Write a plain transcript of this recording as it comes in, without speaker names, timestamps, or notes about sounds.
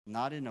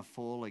not in a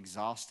full,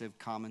 exhaustive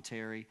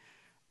commentary.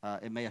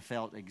 It may have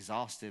felt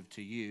exhaustive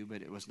to you,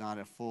 but it was not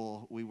a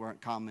full, we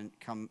weren't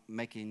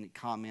making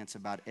comments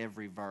about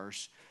every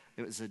verse.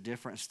 It was a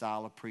different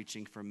style of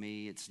preaching for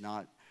me. It's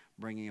not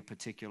bringing a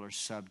particular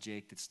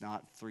subject. It's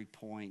not 3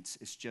 points.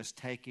 It's just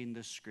taking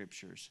the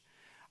scriptures.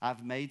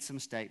 I've made some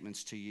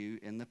statements to you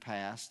in the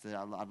past that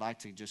I'd like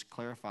to just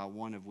clarify,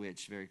 one of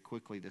which very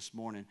quickly this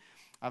morning.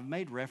 I've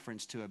made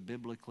reference to a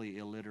biblically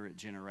illiterate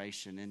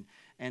generation,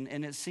 and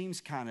it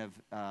seems kind of,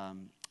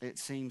 it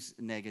seems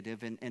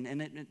negative, and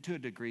it, to a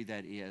degree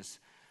that is.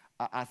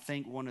 I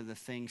think one of the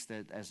things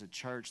that as a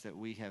church that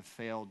we have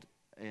failed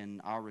in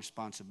our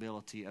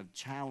responsibility of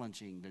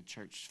challenging the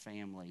church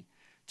family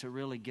to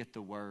really get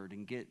the Word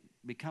and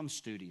become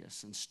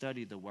studious and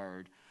study the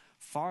Word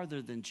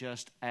farther than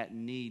just at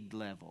need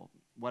level.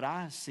 What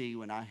I see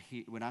when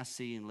I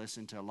see and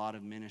listen to a lot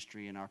of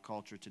ministry in our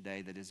culture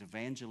today that is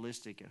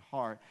evangelistic at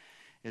heart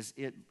is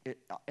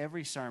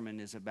every sermon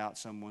is about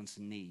someone's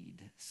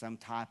need, some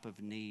type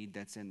of need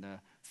that's in the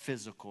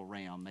physical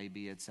realm.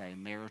 Maybe it's a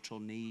marital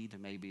need,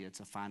 maybe it's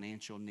a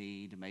financial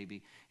need,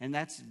 and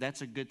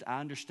that's a good. I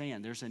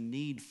understand there's a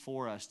need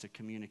for us to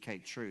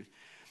communicate truth,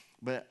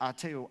 but I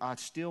tell you, I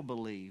still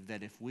believe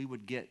that if we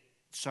would get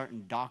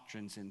certain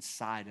doctrines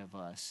inside of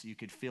us, you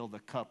could fill the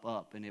cup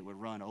up and it would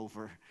run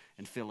over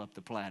and fill up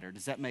the platter.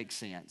 Does that make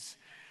sense?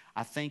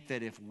 I think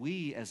that if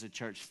we as a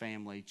church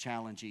family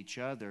challenge each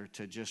other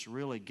to just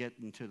really get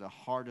into the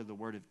heart of the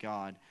Word of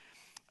God,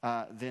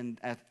 then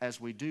as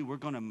we do, we're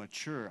going to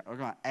mature. We're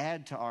going to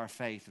add to our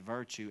faith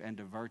virtue, and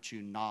to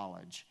virtue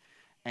knowledge.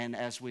 And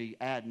as we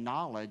add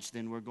knowledge,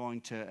 then we're going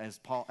to, as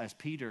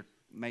Peter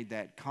made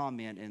that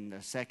comment in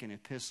the second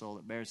epistle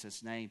that bears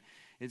his name,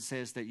 it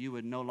says that you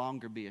would no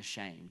longer be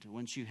ashamed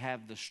once you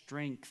have the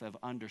strength of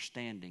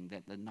understanding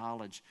that the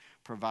knowledge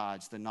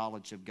provides, the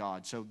knowledge of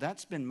God. So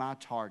that's been my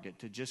target,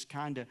 to just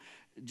try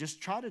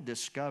to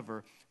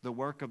discover the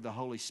work of the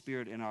Holy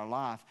Spirit in our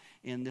life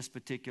in this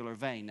particular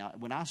vein. Now,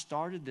 when I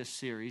started this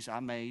series,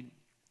 the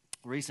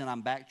reason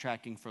I'm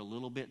backtracking for a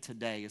little bit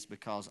today is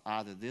because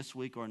either this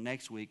week or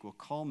next week will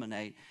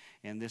culminate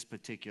in this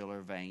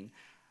particular vein.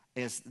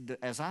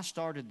 As I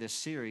started this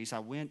series, I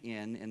went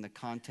in the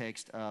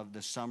context of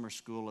the summer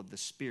school of the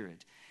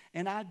Spirit.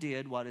 And I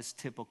did what is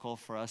typical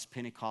for us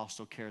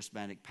Pentecostal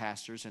charismatic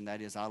pastors, and that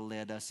is I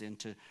led us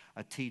into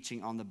a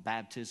teaching on the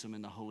baptism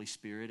in the Holy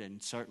Spirit.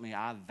 And certainly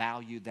I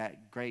value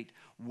that great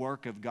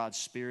work of God's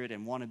Spirit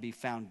and want to be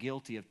found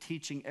guilty of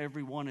teaching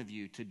every one of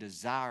you to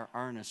desire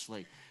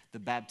earnestly the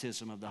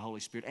baptism of the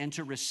Holy Spirit and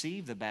to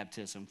receive the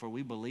baptism, for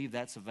we believe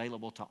that's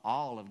available to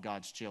all of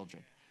God's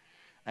children.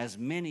 As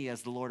many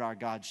as the Lord our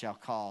God shall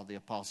call, the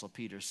Apostle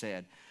Peter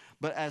said.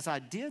 But as I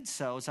did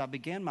so, as I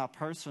began my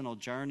personal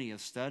journey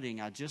of studying,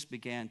 I just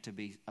began to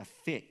be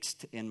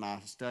affixed in my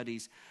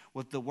studies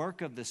with the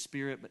work of the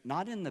Spirit, but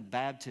not in the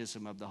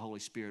baptism of the Holy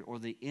Spirit or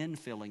the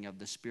infilling of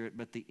the Spirit,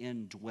 but the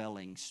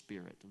indwelling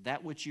Spirit.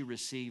 That which you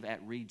receive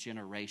at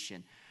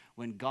regeneration,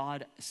 when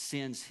God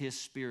sends His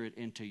Spirit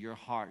into your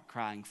heart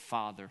crying,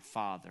 Father,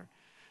 Father.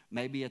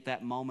 Maybe at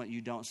that moment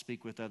you don't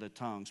speak with other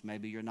tongues.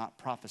 Maybe you're not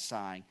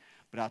prophesying.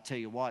 But I'll tell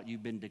you what,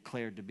 you've been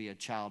declared to be a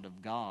child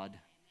of God.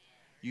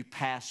 You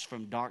passed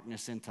from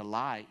darkness into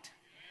light.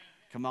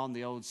 Come on,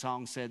 the old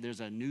song said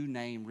there's a new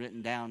name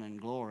written down in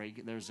glory.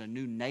 There's a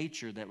new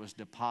nature that was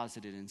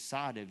deposited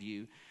inside of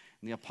you.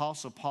 And the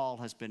Apostle Paul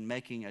has been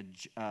making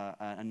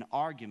an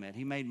argument.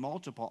 He made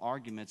multiple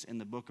arguments in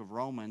the book of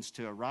Romans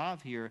to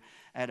arrive here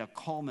at a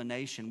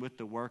culmination with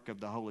the work of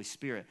the Holy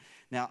Spirit.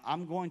 Now,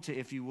 I'm going to,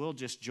 if you will,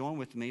 just join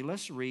with me.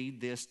 Let's read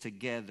this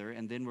together,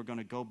 and then we're going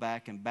to go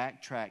back and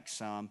backtrack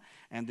some,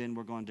 and then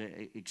we're going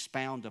to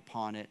expound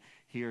upon it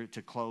here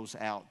to close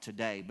out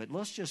today. But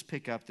let's just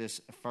pick up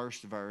this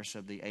first verse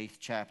of the 8th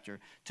chapter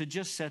to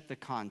just set the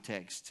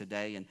context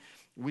today. And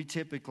we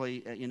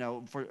typically,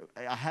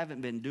 I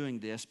haven't been doing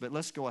this, but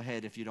let's go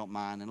ahead if you don't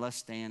mind, and let's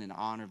stand in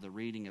honor of the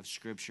reading of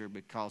Scripture,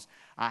 because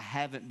I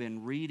haven't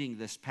been reading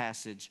this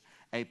passage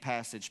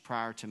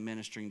prior to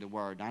ministering the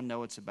Word. I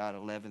know it's about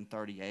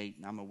 11:38,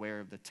 and I'm aware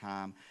of the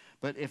time.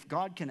 But if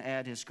God can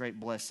add His great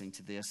blessing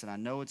to this, and I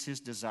know it's His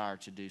desire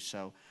to do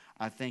so,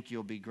 I think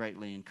you'll be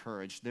greatly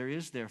encouraged. There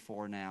is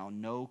therefore now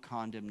no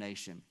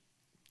condemnation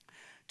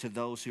to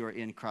those who are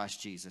in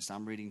Christ Jesus.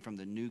 I'm reading from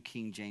the New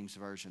King James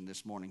Version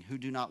this morning. Who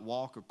do not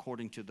walk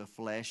according to the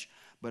flesh,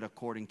 but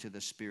according to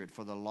the Spirit.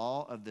 For the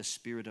law of the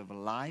Spirit of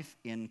life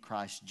in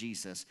Christ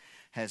Jesus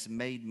has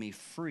made me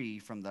free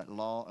from the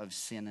law of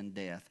sin and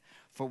death.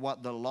 For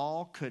what the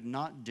law could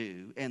not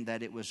do, in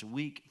that it was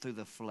weak through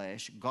the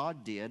flesh,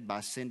 God did by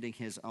sending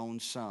His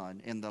own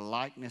Son in the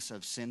likeness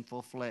of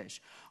sinful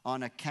flesh.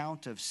 On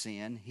account of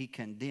sin, He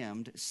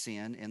condemned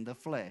sin in the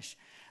flesh,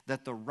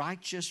 that the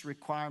righteous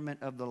requirement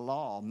of the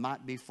law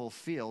might be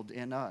fulfilled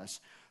in us,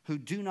 who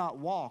do not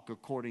walk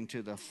according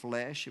to the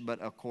flesh, but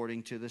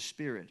according to the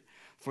Spirit.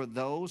 For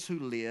those who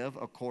live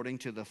according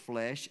to the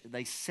flesh,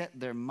 they set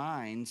their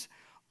minds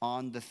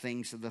on the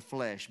things of the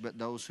flesh, but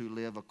those who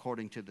live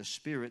according to the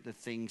Spirit, the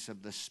things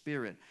of the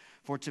Spirit.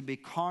 For to be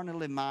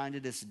carnally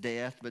minded is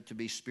death, but to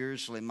be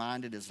spiritually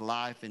minded is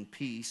life and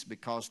peace,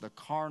 because the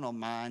carnal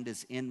mind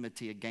is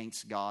enmity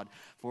against God,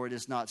 for it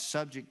is not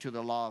subject to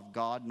the law of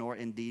God, nor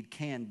indeed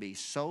can be.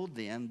 So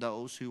then,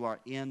 those who are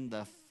in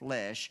the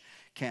flesh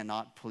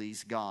cannot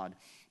please God.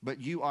 But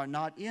you are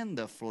not in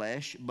the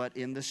flesh, but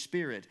in the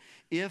Spirit,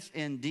 if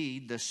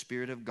indeed the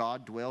Spirit of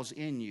God dwells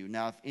in you.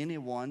 Now, if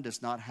anyone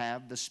does not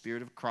have the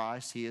Spirit of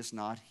Christ, he is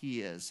not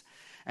his.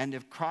 And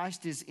if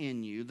Christ is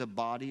in you, the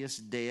body is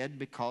dead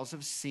because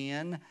of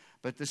sin,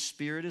 but the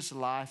Spirit is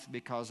life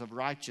because of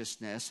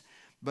righteousness.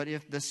 But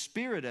if the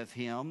Spirit of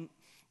him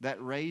that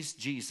raised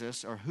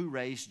Jesus, or who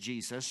raised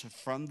Jesus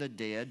from the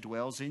dead,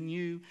 dwells in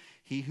you,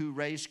 he who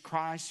raised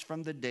Christ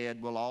from the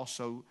dead will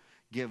also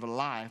give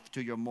life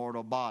to your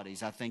mortal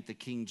bodies. I think the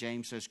King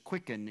James says,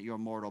 quicken your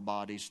mortal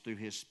bodies through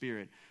his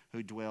Spirit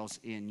who dwells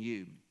in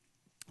you.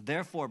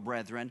 Therefore,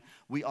 brethren,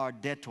 we are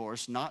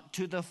debtors, not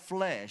to the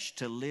flesh,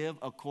 to live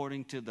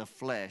according to the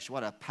flesh.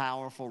 What a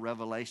powerful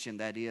revelation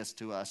that is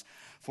to us.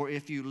 For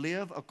if you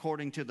live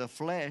according to the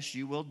flesh,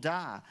 you will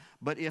die.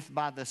 But if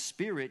by the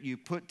Spirit you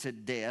put to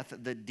death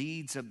the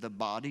deeds of the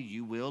body,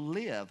 you will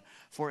live.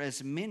 For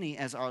as many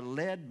as are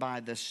led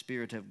by the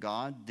Spirit of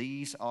God,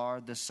 these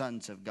are the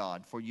sons of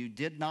God. For you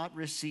did not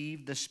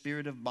receive the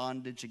spirit of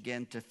bondage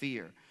again to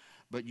fear,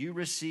 but you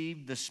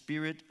received the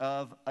Spirit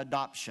of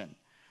adoption,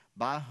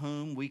 by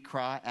whom we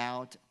cry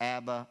out,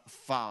 Abba,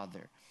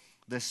 Father.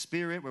 The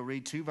Spirit, we'll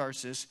read 2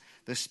 verses.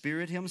 The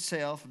Spirit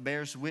himself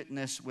bears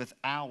witness with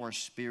our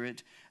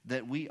spirit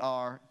that we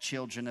are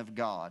children of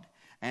God.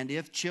 And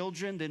if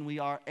children, then we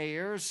are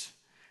heirs,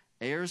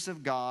 heirs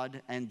of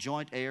God, and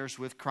joint heirs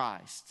with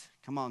Christ.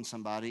 Come on,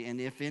 somebody. And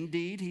if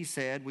indeed, he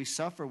said, we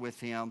suffer with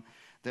him,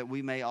 that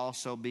we may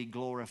also be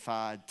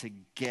glorified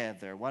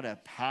together. What a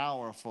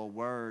powerful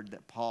word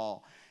that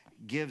Paul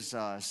gives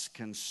us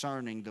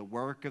concerning the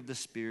work of the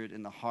Spirit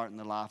in the heart and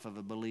the life of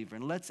a believer.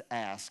 And let's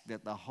ask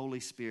that the Holy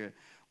Spirit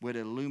would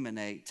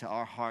illuminate to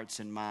our hearts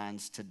and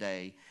minds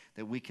today,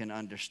 that we can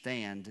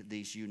understand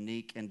these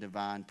unique and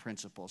divine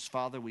principles.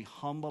 Father, we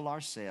humble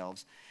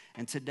ourselves.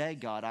 And today,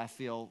 God, I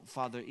feel,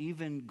 Father,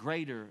 even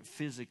greater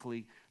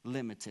physically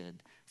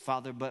limited.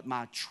 Father, but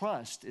my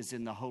trust is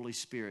in the Holy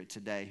Spirit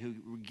today,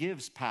 who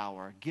gives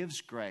power, gives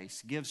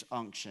grace, gives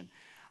unction.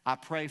 I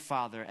pray,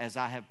 Father, as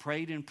I have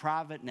prayed in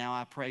private, now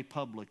I pray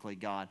publicly,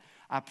 God.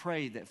 I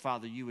pray that,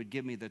 Father, you would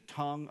give me the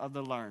tongue of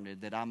the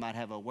learned, that I might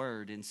have a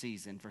word in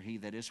season for he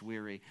that is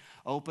weary.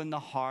 Open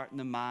the heart and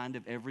the mind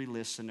of every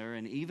listener.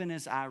 And even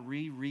as I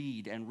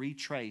reread and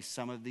retrace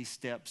some of these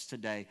steps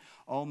today,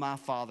 oh, my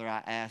Father,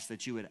 I ask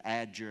that you would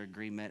add your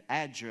agreement,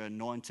 add your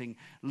anointing.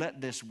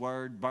 Let this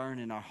word burn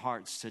in our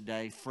hearts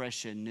today,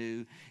 fresh and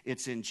new.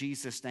 It's in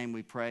Jesus' name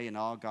we pray, and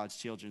all God's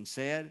children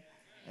said,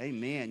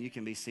 amen. You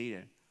can be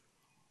seated.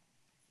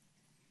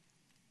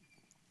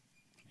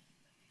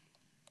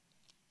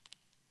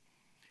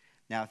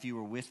 Now, if you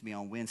were with me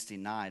on Wednesday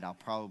night, I'll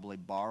probably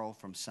borrow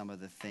from some of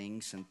the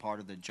things and part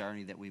of the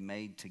journey that we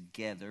made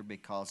together,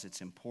 because it's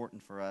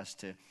important for us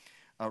to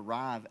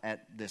arrive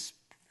at this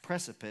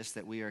precipice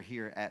that we are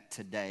here at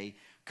today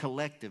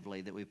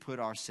collectively, that we put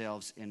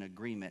ourselves in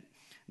agreement.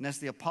 And as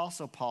the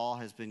Apostle Paul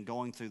has been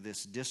going through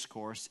this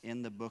discourse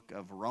in the book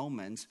of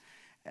Romans,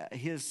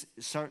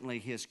 certainly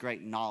his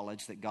great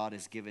knowledge that God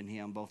has given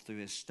him, both through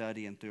his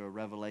study and through a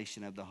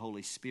revelation of the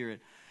Holy Spirit,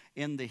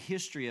 in the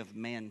history of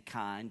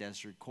mankind,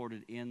 as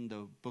recorded in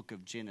the book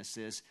of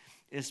Genesis,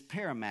 is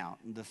paramount.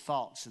 And the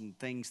thoughts and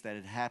things that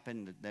had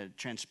happened, that had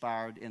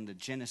transpired in the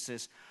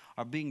Genesis,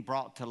 are being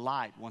brought to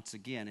light once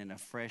again in a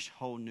fresh,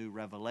 whole new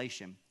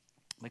revelation.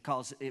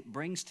 Because it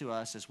brings to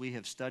us, as we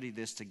have studied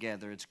this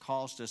together, it's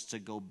caused us to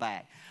go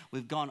back.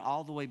 We've gone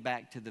all the way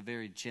back to the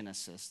very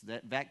Genesis,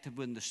 back to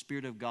when the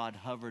Spirit of God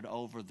hovered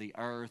over the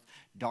earth.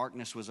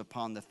 Darkness was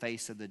upon the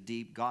face of the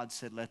deep. God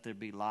said, let there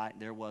be light.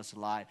 There was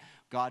light.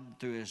 God,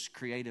 through his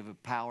creative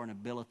power and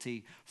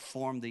ability,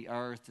 formed the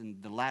earth. In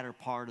the latter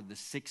part of the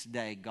 6th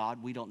day,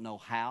 God, we don't know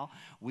how.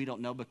 We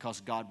don't know,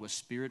 because God was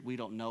Spirit. We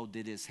don't know,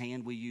 did his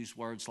hand, we use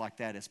words like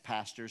that as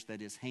pastors,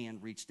 that his hand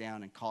reached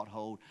down and caught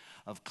hold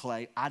of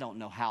clay. I don't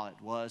know how it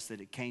was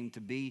that it came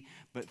to be,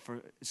 but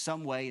for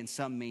some way and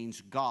some means,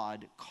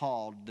 God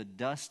called the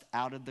dust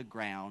out of the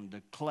ground,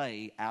 the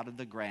clay out of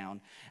the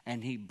ground,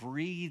 and he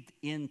breathed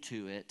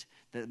into it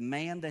the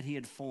man that he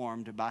had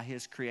formed by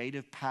his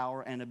creative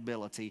power and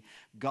ability.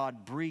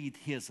 God breathed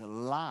his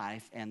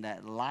life, and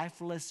that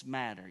lifeless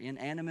matter,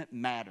 inanimate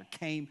matter,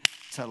 came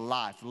to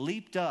life,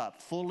 leaped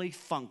up, fully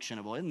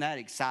functionable. Isn't that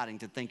exciting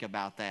to think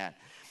about that?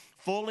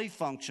 Fully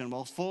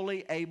functional,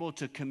 fully able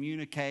to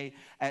communicate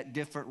at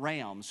different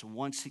realms.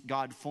 Once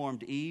God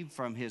formed Eve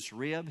from his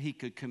rib, he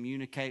could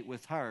communicate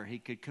with her. He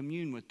could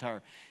commune with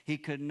her. He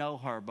could know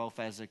her both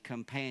as a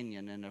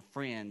companion and a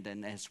friend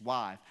and as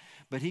wife.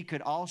 but he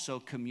could also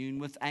commune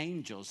with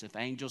angels. If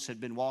angels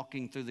had been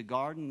walking through the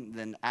garden,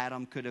 then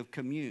Adam could have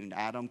communed.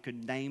 Adam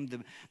could name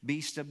the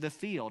beast of the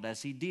field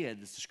as he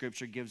did. The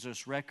scripture gives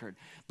us record.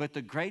 But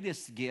the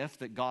greatest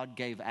gift that God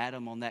gave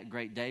Adam on that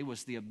great day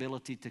was the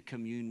ability to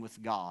commune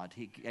with God.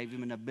 He gave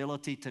him an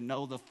ability to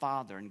know the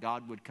Father, and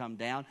God would come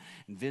down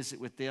and visit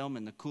with them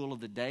in the cool of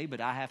the day.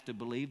 But I have to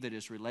believe that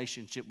his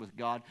relationship with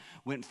God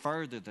went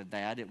further than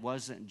that. It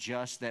wasn't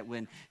just that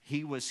when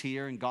he was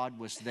here and God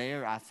was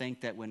there. I think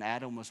that when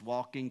Adam was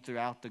walking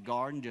throughout the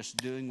garden, just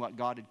doing what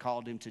God had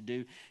called him to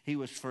do, he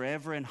was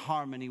forever in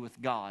harmony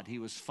with God. He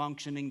was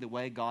functioning the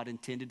way God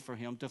intended for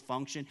him to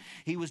function.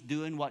 He was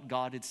doing what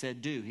God had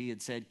said do. He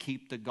had said,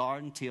 keep the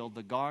garden, till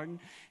the garden,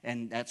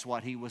 and that's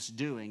what he was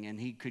doing. And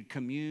he could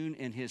commune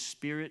in his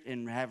spirit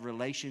and have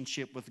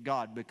relationship with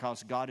God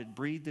because God had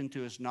breathed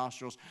into his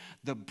nostrils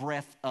the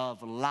breath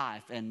of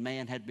life, and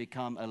man had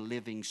become a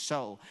living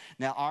soul.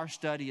 Now, our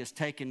study has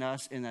taken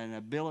us in an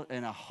ability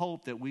and a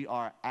hope that we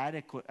are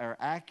adequate or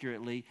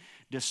accurately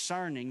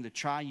discerning the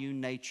triune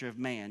nature of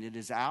man. It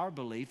is our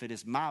belief, it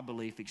is my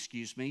belief,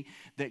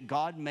 that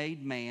God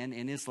made man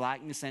in his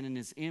likeness and in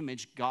his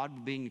image.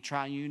 God, being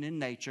triune in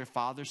nature,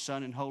 Father,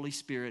 Son, and Holy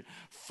Spirit,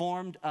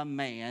 formed a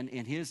man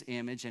in his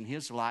image and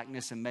his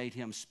likeness and made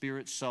him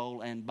spirit,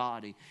 soul, and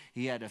body.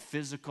 He had a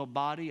physical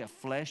body, a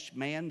flesh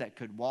man that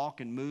could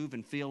walk and move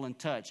and feel and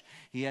touch.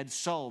 He had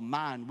soul,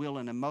 mind, will,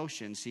 and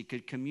emotions. He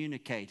could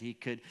communicate. He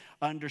could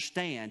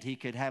understand. He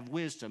could have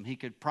wisdom. He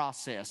could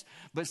process.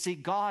 But see,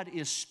 God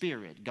is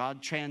spirit.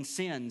 God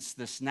transcends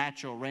this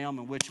natural realm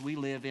in which we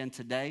live in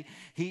today.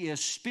 He is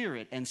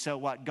spirit. And so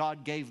what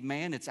God gave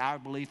man, it's our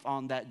belief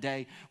on that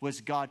day, was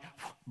God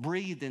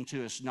breathed into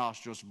his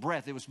nostrils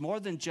breath. It was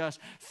more than just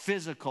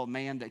physical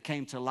man that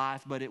came to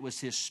life, but it was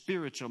his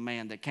spiritual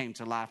man that came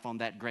to life on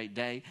that great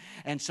day.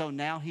 And so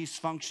now he's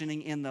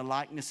functioning in the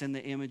likeness and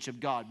the image of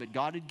God. But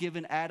God had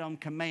given Adam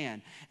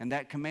command, and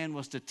that command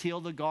was to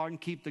till the garden,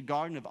 keep the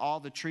garden of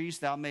all the trees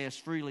thou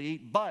mayest freely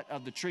eat, but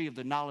of the tree of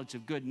the knowledge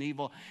of good and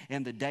evil,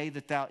 in the day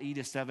that thou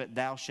eatest of it,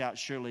 thou shalt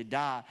surely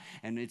die.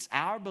 And it's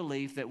our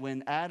belief that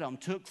when Adam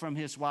took from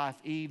his wife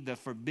Eve the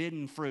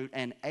forbidden fruit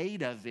and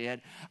ate of it,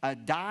 a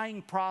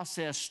dying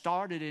process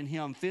started in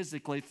him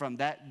physically from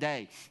that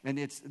day. And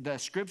it's the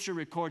scripture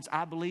records,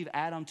 I believe,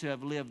 Adam to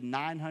have lived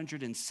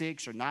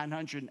 906 or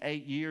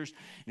 908 years.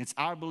 And it's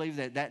our belief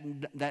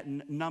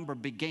that number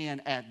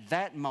began at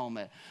that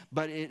moment.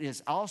 But it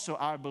is also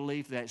our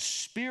belief that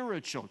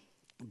spiritual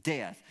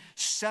death,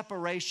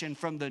 separation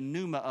from the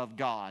pneuma of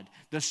God,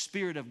 the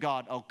Spirit of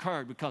God,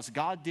 occurred because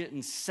God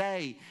didn't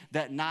say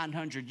that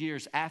 900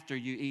 years after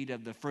you eat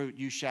of the fruit,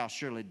 you shall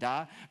surely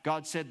die.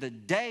 God said the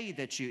day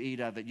that you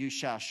eat of it, you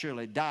shall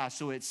surely die.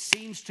 So it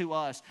seems to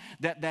us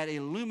that that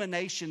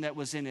illumination that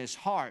was in his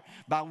heart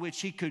by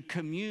which he could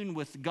commune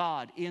with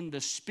God in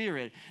the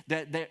Spirit,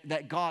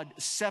 that God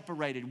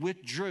separated,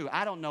 withdrew.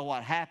 I don't know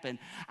what happened.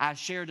 I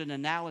shared an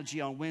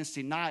analogy on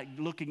Wednesday night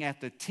looking at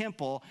the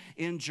temple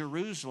in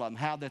Jerusalem,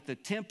 how that the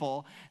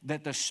temple,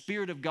 that the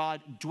Spirit of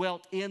God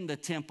dwelt in the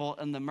temple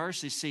and the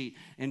mercy seat.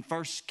 In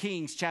 1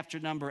 Kings chapter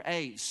number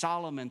 8,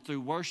 Solomon,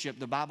 through worship,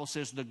 the Bible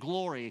says the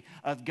glory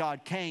of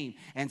God came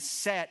and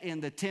sat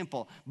in the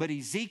temple. But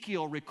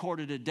Ezekiel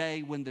recorded a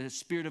day when the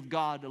Spirit of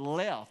God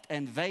left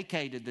and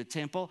vacated the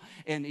temple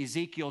in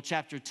Ezekiel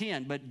chapter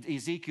 10. But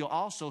Ezekiel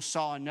also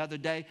saw another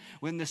day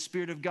when the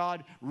Spirit of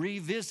God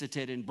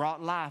revisited and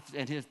brought life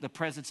and the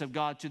presence of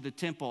God to the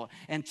temple.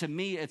 And to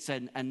me, it's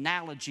an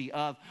analogy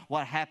of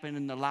what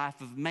happened in the life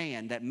of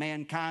man, that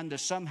mankind,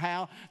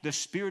 somehow the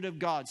Spirit of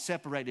God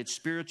separated.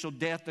 Spiritual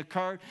death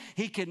occurred.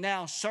 He can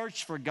now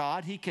search for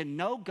God. He can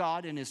know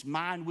God in his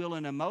mind, will,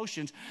 and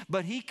emotions,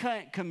 but he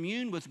can't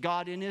commune with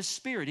God in his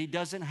spirit. He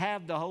doesn't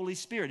have the Holy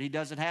Spirit. He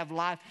doesn't have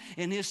life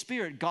in his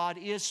spirit. God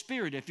is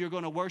spirit. If you're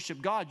going to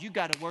worship God, you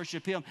got to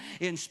worship him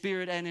in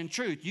spirit and in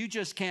truth. You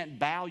just can't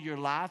bow your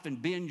life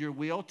and bend your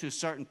will to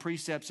certain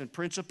precepts and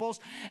principles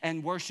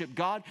and worship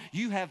God.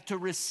 You have to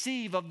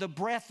receive of the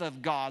breath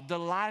of God, the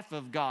life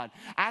of God.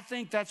 I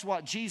think that's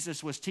what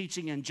Jesus was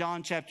teaching in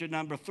John chapter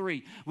number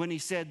 3 when he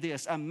said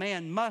this: a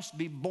man must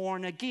be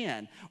born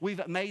again.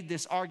 We've made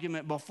this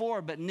argument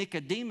before, but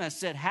Nicodemus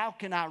said, how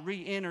can I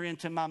re-enter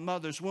into my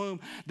mother's womb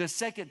the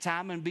second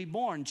time and be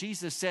born?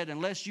 Jesus said,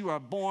 unless you are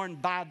born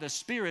by the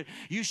Spirit,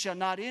 you shall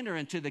not enter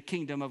into the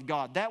kingdom of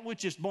God. That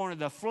which is born of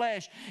the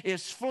flesh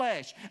is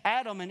flesh.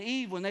 Adam and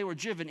Eve, when they were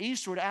driven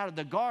eastward out of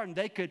the garden,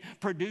 they could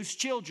produce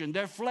children.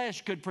 Their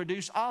flesh could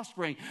produce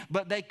offspring,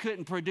 but they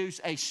couldn't produce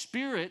a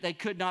spirit. They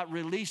could not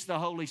release the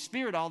Holy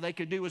Spirit. All they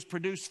could do was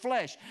produce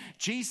flesh.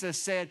 Jesus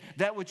said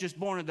that which is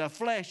born of the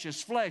flesh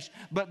is flesh,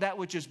 but that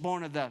which is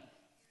born of the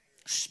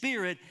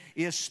Spirit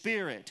is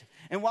spirit.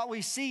 And what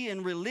we see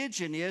in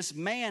religion is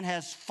man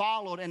has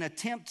followed and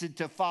attempted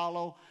to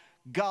follow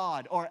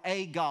God or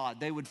a God.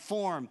 They would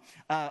form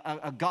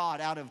a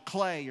God out of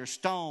clay or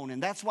stone.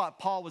 And that's what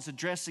Paul was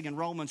addressing in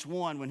Romans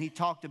 1 when he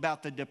talked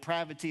about the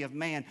depravity of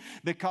man,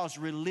 because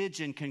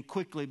religion can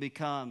quickly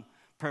become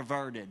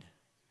perverted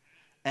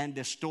and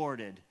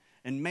distorted.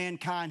 and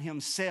mankind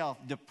himself,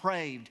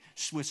 depraved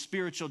with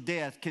spiritual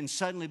death, can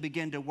suddenly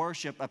begin to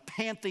worship a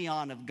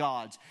pantheon of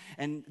gods.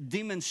 And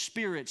demon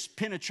spirits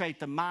penetrate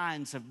the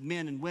minds of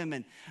men and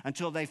women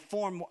until they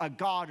form a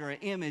god or an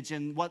image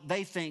in what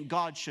they think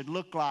God should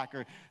look like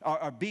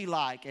or be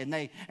like. And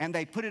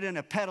they put it in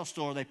a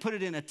pedestal, or they put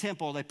it in a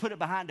temple, they put it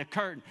behind a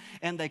curtain,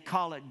 and they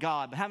call it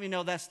God. But how many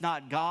know that's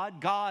not God?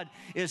 God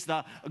is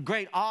the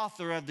great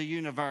author of the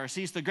universe.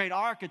 He's the great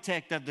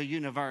architect of the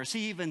universe.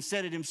 He even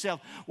said it himself.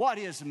 What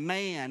is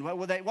man?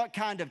 What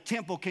kind of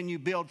temple can you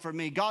build for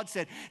me? God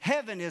said,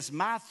 heaven is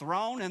my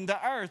throne and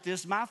the earth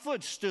is my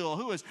footstool.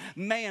 Who is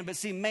man? But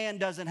see, man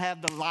doesn't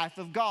have the life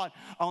of God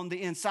on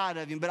the inside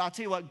of him. But I'll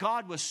tell you what,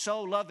 God was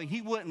so loving,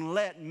 he wouldn't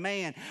let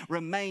man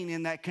remain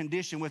in that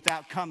condition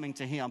without coming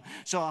to him.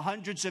 So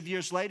hundreds of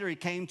years later, he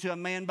came to a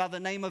man by the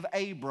name of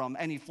Abram,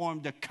 and he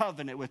formed a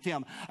covenant with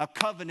him, a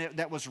covenant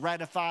that was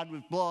ratified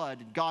with blood.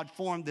 God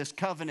formed this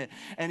covenant,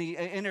 and he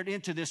entered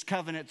into this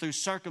covenant through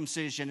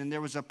circumcision, and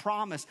there was a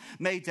promise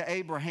made to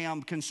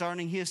Abraham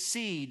concerning his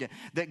seed,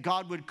 that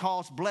God would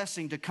cause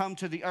blessing to come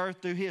to the earth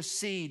through his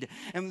seed.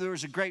 And there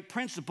was a great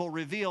principle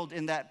revealed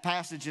in that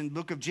passage in the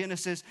book of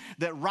Genesis,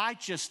 that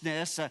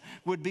righteousness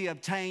would be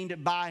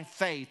obtained by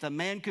faith. A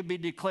man could be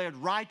declared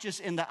righteous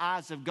in the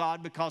eyes of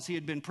God because he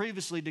had been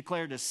previously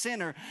declared a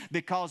sinner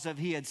because of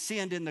he had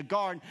sinned in the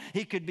garden.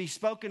 He could be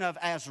spoken of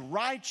as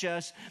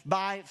righteous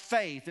by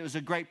faith. It was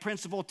a great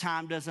principle.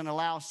 Time doesn't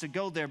allow us to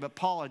go there, but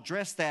Paul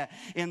addressed that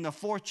in the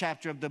 4th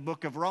chapter of the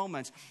book of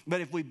Romans.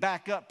 But if we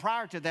back up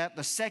prior to that,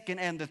 the 2nd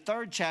and the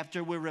 3rd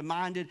chapter, we're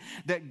reminded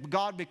that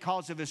God,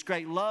 because of his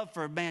great love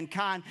for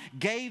mankind,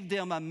 gave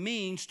them a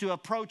means to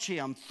approach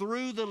him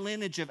through the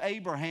lineage of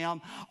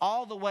Abraham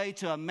all the way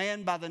to a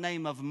man by the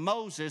name of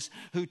Moses,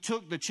 who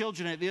took the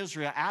children of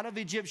Israel out of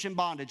Egyptian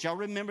bondage. Y'all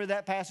remember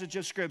that passage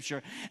of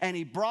Scripture? And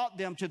he brought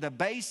them to the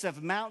base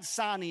of Mount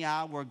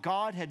Sinai, where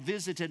God had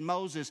visited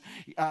Moses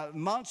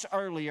months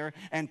earlier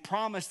and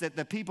promised that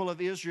the people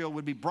of Israel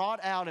would be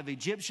brought out of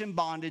Egyptian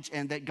bondage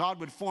and that God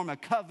would form a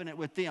covenant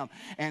with them.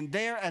 And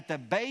there at the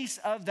base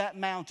of that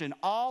mountain,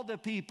 all the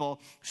people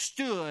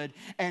stood,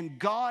 and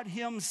God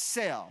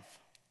himself,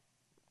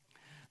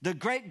 the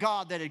great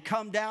God that had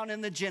come down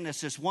in the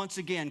Genesis, once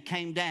again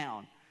came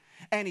down.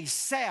 And he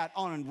sat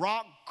on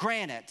rock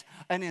granite.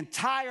 An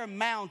entire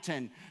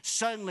mountain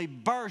suddenly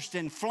burst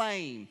in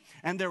flame.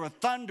 And there were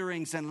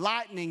thunderings and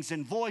lightnings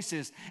and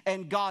voices.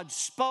 And God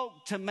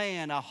spoke to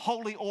man a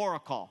holy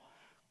oracle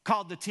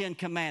called the 10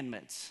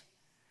 Commandments.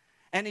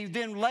 And he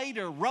then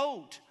later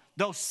wrote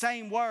those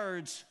same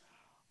words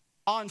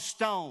on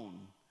stone.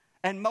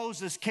 And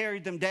Moses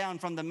carried them down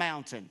from the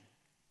mountain.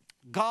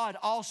 God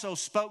also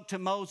spoke to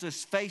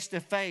Moses face to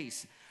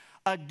face.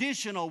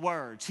 Additional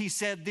words. He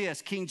said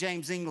this, King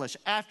James English,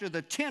 after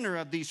the tenor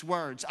of these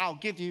words, I'll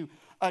give you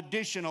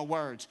additional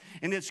words.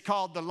 And it's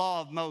called the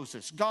law of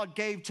Moses. God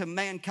gave to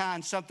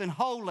mankind something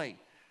holy,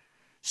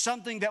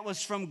 something that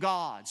was from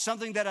God,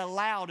 something that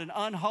allowed an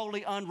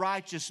unholy,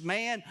 unrighteous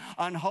man,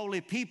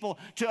 unholy people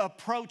to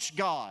approach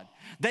God.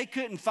 They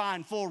couldn't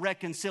find full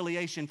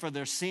reconciliation for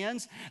their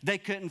sins. They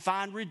couldn't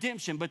find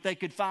redemption, but they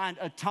could find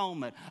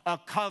atonement, a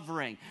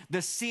covering.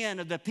 The sin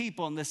of the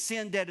people and the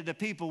sin debt of the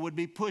people would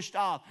be pushed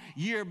off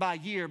year by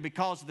year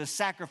because of the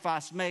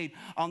sacrifice made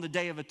on the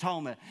Day of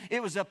Atonement.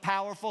 It was a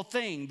powerful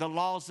thing, the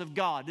laws of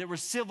God. There were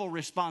civil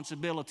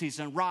responsibilities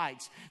and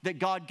rights that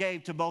God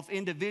gave to both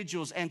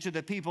individuals and to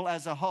the people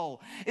as a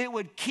whole. It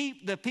would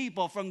keep the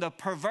people from the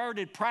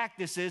perverted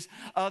practices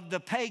of the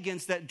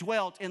pagans that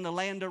dwelt in the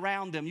land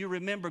around them. You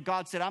remember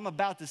God said, I'm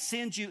about to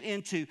send you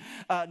into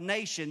a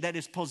nation that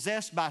is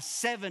possessed by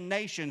 7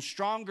 nations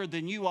stronger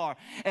than you are.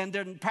 And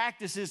their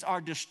practices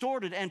are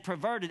distorted and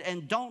perverted,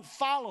 and don't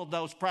follow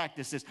those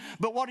practices.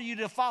 But what are you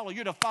to follow?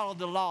 You're to follow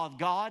the law of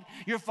God.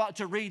 You're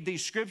to read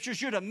these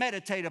scriptures. You're to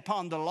meditate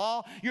upon the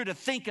law. You're to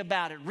think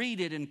about it, read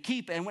it, and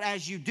keep it. And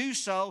as you do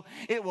so,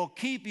 it will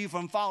keep you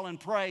from falling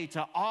prey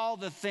to all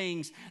the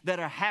things that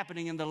are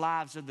happening in the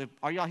lives of the...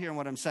 Are y'all hearing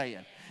what I'm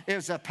saying? It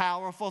was a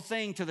powerful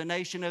thing to the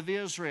nation of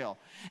Israel.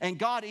 And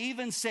God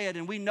even said,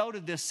 and we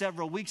noted this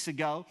several weeks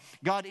ago,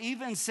 God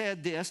even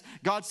said this,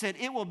 God said,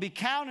 it will be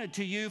counted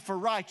to you for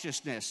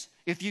righteousness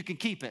if you can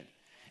keep it.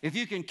 If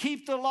you can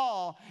keep the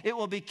law, it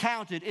will be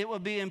counted. It will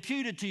be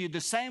imputed to you the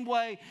same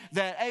way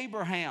that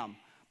Abraham.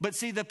 But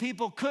see, the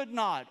people could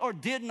not or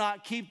did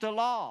not keep the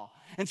law.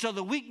 And so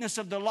the weakness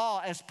of the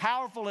law, as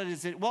powerful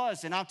as it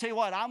was, and I'll tell you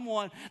what, I'm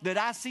one that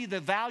I see the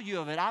value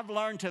of it. I've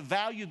learned to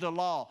value the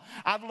law.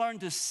 I've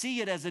learned to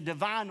see it as a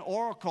divine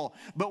oracle.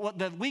 But what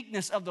the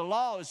weakness of the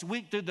law is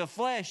weak through the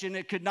flesh, and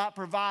it could not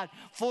provide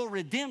full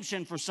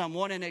redemption for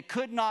someone, and it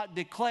could not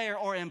declare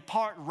or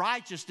impart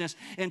righteousness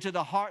into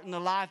the heart and the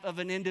life of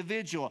an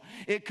individual.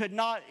 It could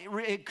not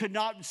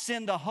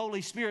send the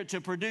Holy Spirit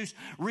to produce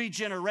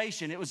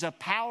regeneration. It was a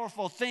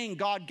powerful thing.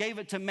 God gave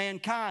it to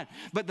mankind.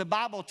 But the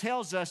Bible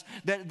tells us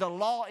that the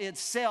law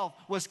itself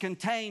was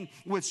contained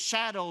with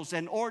shadows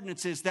and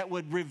ordinances that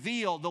would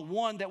reveal the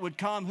one that would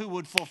come who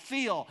would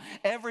fulfill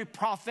every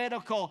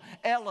prophetical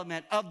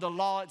element of the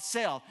law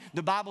itself.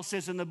 The Bible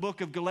says in the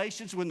book of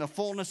Galatians, when the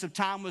fullness of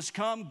time was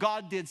come,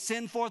 God did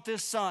send forth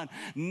his Son,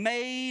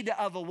 made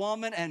of a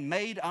woman and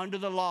made under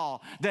the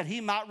law, that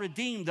he might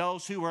redeem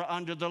those who were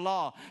under the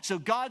law. So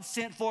God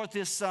sent forth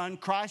his Son,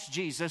 Christ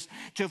Jesus,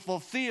 to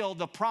fulfill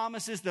the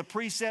promises, the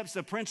precepts,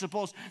 the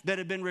principles that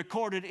had been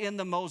recorded in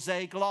the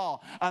Mosaic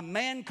law. A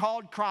man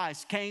called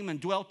Christ came and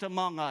dwelt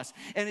among us.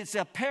 And it's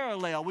a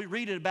parallel. We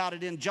read about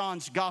it in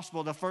John's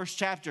Gospel, the first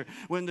chapter,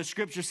 when the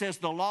scripture says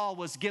the law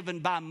was given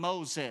by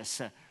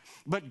Moses,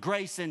 but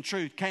grace and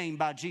truth came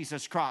by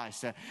Jesus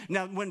Christ.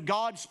 Now, when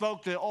God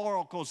spoke the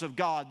oracles of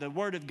God, the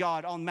word of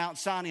God on Mount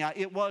Sinai,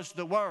 it was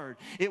the word.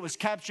 It was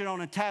captured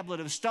on a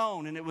tablet of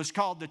stone, and it was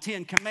called the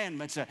Ten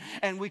Commandments.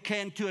 And we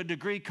can, to a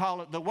degree,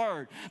 call it the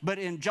word. But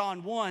in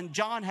John 1,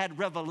 John had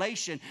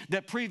revelation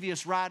that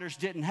previous writers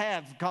didn't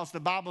have, because the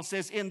Bible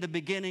says, in the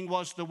beginning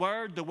was the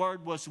Word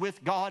was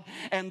with God,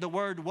 and the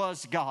Word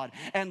was God.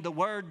 And the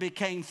Word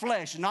became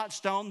flesh, not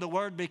stone, the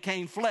Word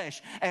became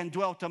flesh and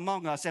dwelt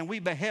among us. And we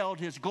beheld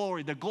his glory,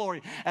 the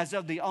glory as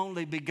of the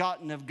only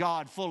begotten of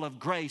God, full of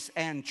grace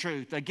and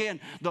truth. Again,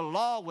 the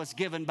law was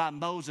given by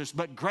Moses,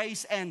 but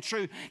grace and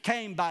truth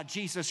came by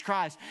Jesus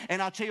Christ.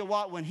 And I'll tell you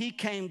what, when he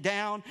came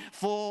down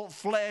full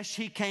flesh,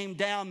 he came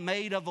down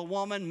made of a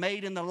woman,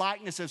 made in the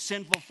likeness of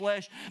sinful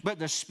flesh, but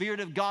the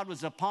Spirit of God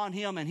was upon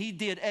him, and he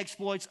did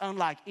exploits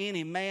unlike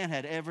any man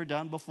had ever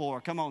done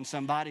before. Come on,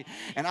 somebody.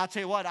 And I'll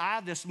tell you what,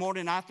 this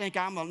morning, I think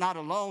I'm not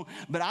alone,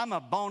 but I'm a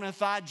bona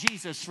fide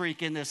Jesus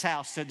freak in this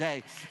house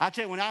today. I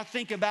tell you, when I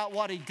think about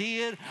what he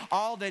did,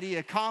 all that he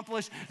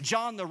accomplished,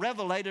 John the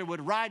Revelator would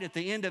write at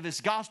the end of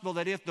his gospel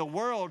that if the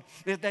world,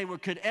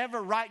 could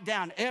ever write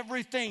down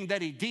everything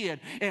that he did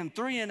in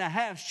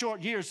 3.5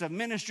 short years of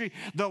ministry,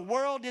 the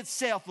world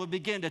itself would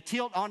begin to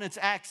tilt on its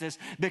axis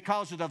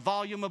because of the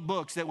volume of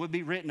books that would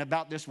be written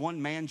about this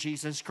one man,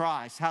 Jesus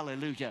Christ.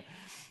 Hallelujah.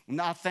 And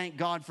I thank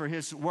God for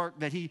his work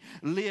that he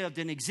lived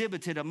and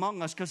exhibited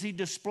among us, because he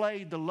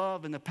displayed the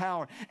love and the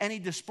power, and he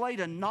displayed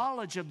a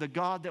knowledge of the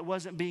God that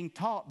wasn't being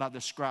taught by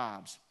the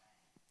scribes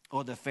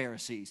or the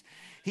Pharisees.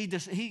 He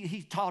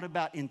taught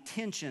about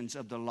intentions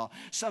of the law.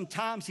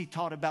 Sometimes he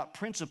taught about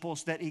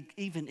principles that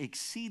even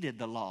exceeded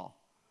the law.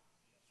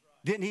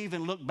 Didn't he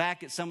even look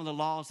back at some of the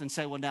laws and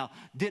say, well, now,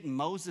 didn't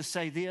Moses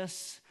say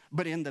this?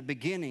 But in the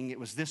beginning, it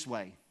was this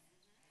way.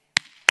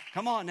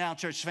 Come on now,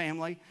 church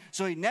family.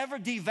 So he never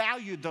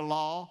devalued the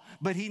law,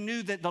 but he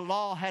knew that the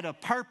law had a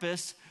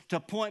purpose to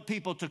point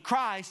people to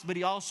Christ, but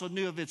he also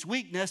knew of its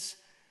weakness,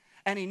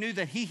 and he knew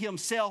that he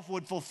himself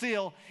would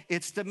fulfill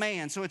its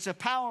demand. So it's a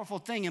powerful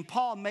thing, and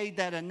Paul made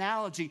that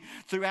analogy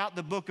throughout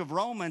the book of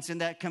Romans in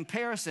that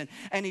comparison,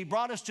 and he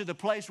brought us to the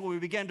place where we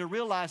began to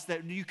realize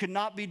that you could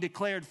not be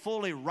declared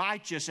fully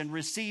righteous and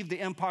receive the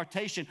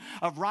impartation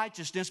of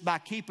righteousness by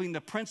keeping the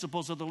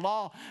principles of the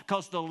law,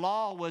 because the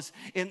law was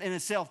in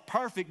itself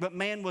perfect, but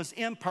man was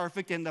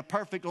imperfect, and the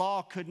perfect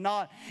law could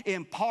not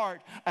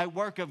impart a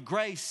work of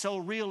grace so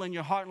real in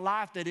your heart and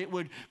life that it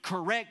would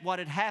correct what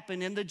had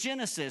happened in the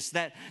Genesis,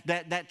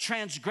 that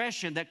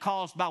transgression that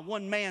caused by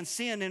one man's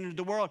sin entered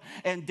the world,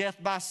 and death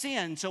by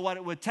sin. So what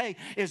it would take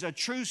is a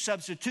true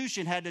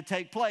substitution had to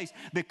take place.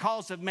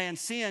 Because of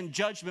man's sin,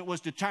 judgment was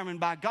determined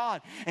by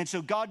God. And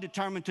so God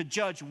determined to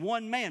judge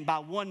one man. By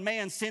one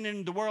man's sin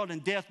entered the world,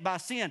 and death by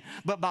sin.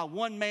 But by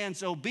one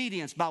man's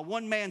obedience, by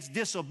one man's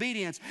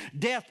disobedience,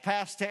 death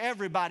passed to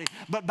everybody.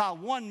 But by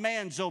one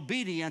man's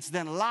obedience,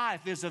 then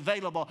life is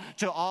available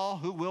to all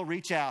who will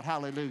reach out.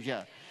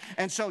 Hallelujah.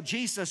 And so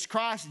Jesus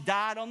Christ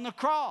died on the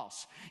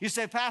cross. You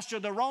say, Pastor,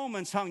 the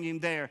Romans hung him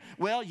there.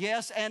 Well,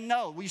 yes and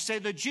no. We say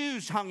the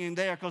Jews hung him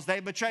there because they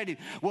betrayed him.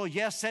 Well,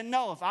 yes and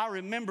no. If I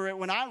remember it,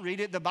 when I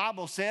read it, the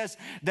Bible says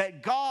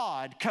that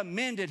God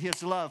commended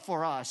his love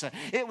for us.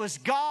 It was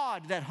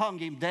God that hung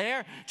him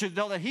there so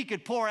that he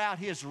could pour out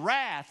his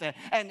wrath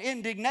and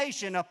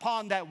indignation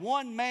upon that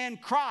one man,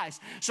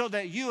 Christ, so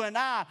that you and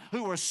I,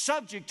 who were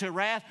subject to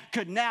wrath,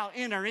 could now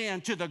enter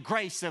into the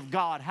grace of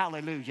God.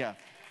 Hallelujah.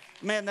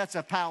 Man, that's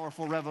a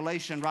powerful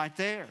revelation right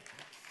there.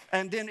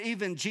 And then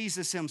even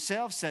Jesus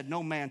himself said,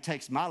 no man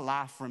takes my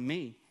life from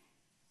me.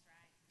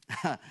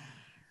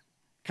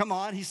 Come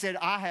on, he said,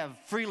 I have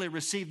freely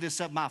received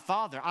this of my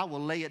Father. I will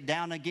lay it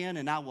down again,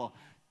 and I will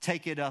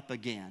take it up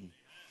again.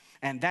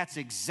 And that's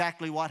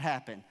exactly what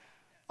happened.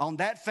 On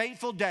that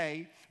fateful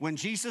day, when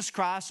Jesus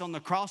Christ on the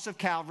cross of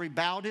Calvary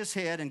bowed his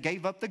head and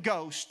gave up the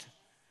ghost,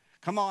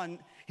 come on,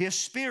 his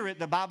spirit,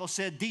 the Bible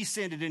said,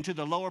 descended into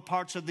the lower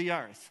parts of the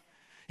earth.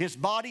 His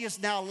body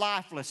is now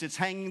lifeless. It's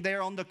hanging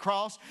there on the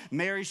cross.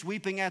 Mary's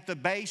weeping at the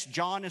base.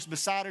 John is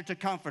beside her to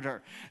comfort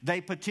her.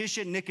 They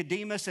petition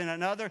Nicodemus and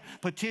another,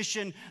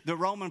 petition the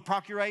Roman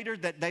procurator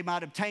that they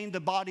might obtain the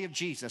body of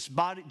Jesus.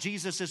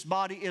 Jesus'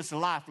 body is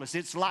lifeless.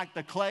 It's like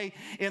the clay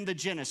in the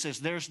Genesis.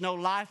 There's no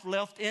life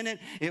left in it.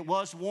 It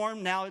was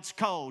warm, now it's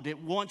cold. It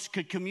once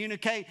could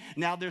communicate,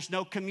 now there's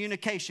no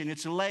communication.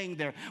 It's laying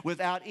there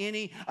without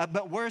any,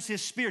 but where's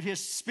His Spirit?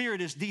 His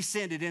Spirit is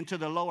descended into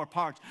the lower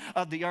parts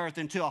of the earth,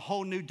 into a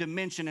whole new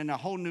dimension and a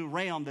whole new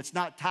realm that's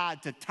not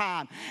tied to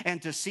time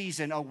and to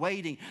season,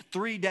 awaiting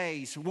 3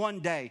 days, 1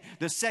 day,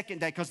 the second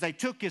day, because they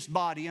took His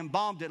body,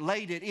 embalmed it,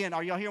 laid it in.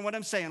 Are y'all hearing what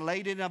I'm saying?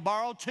 Laid it in a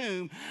borrowed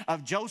tomb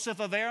of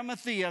Joseph of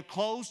Arimathea,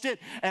 closed it,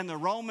 and the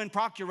Roman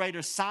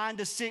procurator signed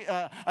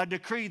a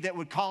decree that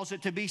would cause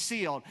it to be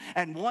sealed.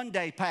 And 1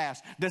 day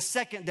passed, the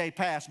second day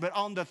passed, but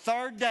on the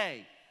third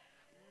day,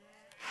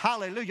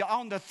 hallelujah.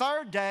 On the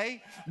third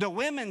day, the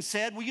women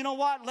said, well, you know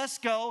what? Let's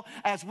go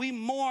as we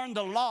mourn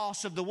the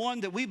loss of the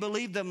one that we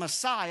believe the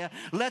Messiah.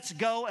 Let's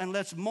go and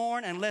let's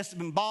mourn and let's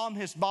embalm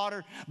his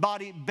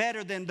body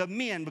better than the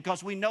men,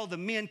 because we know the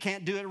men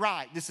can't do it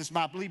right. This is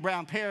my Lee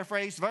Brown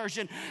paraphrased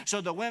version.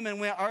 So the women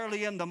went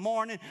early in the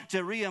morning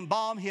to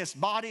re-embalm his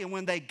body. And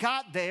when they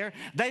got there,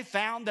 they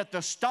found that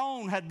the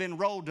stone had been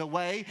rolled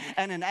away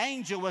and an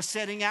angel was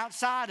sitting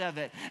outside of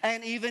it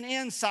and even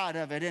inside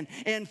of it. And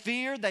in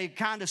fear, they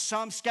kind of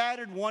some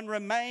scattered, one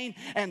remained,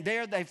 and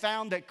there they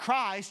found that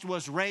Christ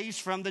was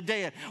raised from the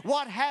dead.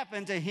 What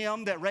happened to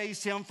him that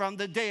raised him from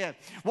the dead?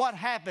 What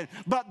happened?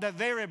 But the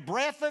very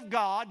breath of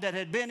God that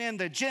had been in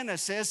the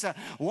Genesis,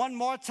 one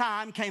more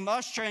time came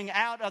ushering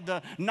out of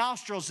the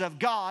nostrils of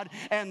God,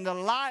 and the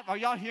life, are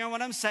y'all hearing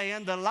what I'm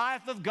saying? The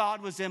life of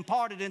God was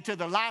imparted into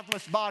the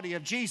lifeless body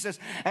of Jesus,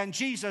 and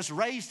Jesus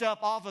raised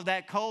up off of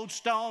that cold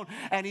stone,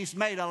 and he's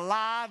made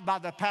alive by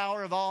the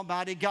power of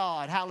Almighty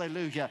God.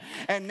 Hallelujah.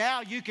 And now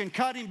you can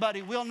cut him, but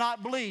he will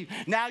not bleed.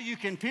 Now you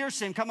can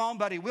pierce him, come on,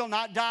 but he will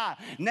not die.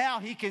 Now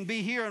he can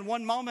be here in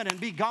one moment and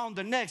be gone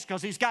the next,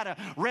 because he's got a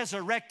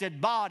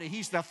resurrected body.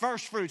 He's the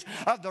first fruits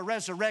of the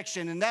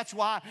resurrection. And that's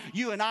why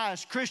you and I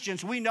as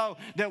Christians, we know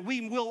that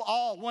we will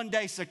all one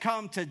day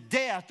succumb to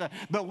death,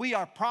 but we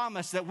are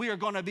promised that we are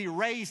going to be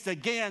raised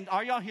again.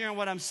 Are y'all hearing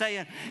what I'm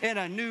saying? In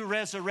a new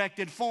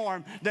resurrected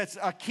form that's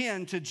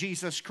akin to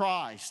Jesus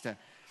Christ.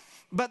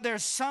 But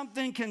there's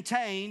something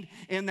contained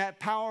in that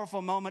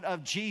powerful moment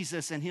of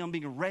Jesus and him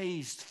being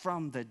raised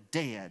from the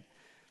dead.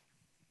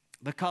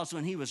 Because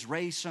when he was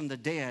raised from the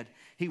dead,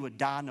 he would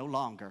die no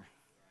longer.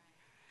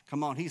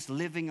 Come on, he's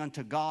living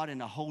unto God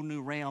in a whole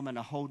new realm and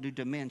a whole new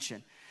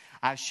dimension.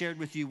 I shared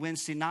with you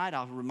Wednesday night.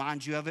 I'll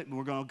remind you of it.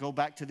 We're going to go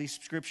back to these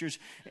scriptures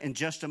in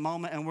just a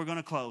moment, and we're going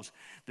to close.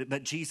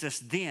 But Jesus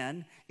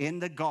then,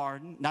 in the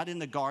garden, not in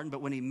the garden,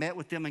 but when he met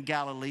with them in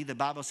Galilee, the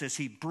Bible says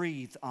he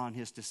breathed on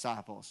his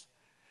disciples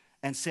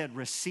and said,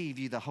 receive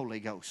ye the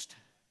Holy Ghost.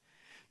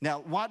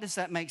 Now, why does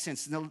that make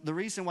sense? The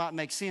reason why it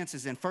makes sense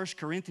is in 1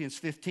 Corinthians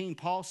 15,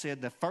 Paul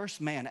said the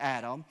first man,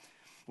 Adam,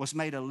 was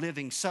made a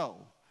living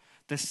soul.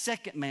 The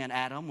second man,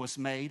 Adam, was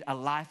made a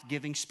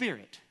life-giving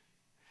spirit.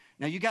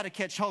 Now, you got to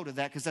catch hold of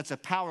that, because that's a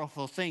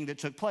powerful thing that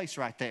took place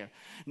right there.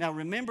 Now,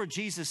 remember,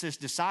 Jesus'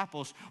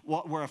 disciples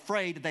were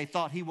afraid. They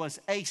thought he was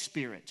a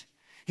spirit.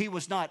 He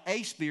was not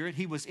a spirit.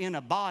 He was in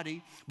a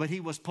body, but he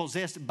was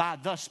possessed by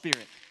the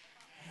Spirit.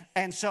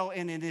 And so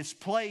in his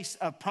place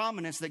of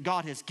prominence that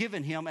God has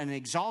given him and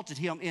exalted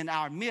him in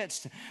our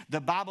midst,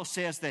 the Bible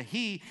says that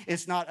he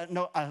is not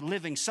a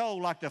living soul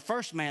like the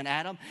first man,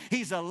 Adam.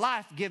 He's a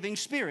life-giving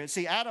spirit.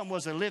 See, Adam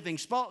was a living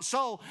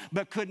soul,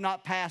 but could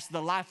not pass the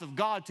life of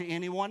God to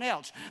anyone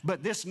else.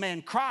 But this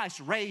man, Christ,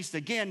 raised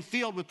again,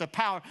 filled with the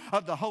power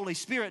of the Holy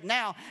Spirit,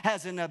 now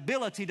has an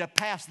ability to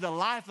pass the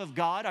life of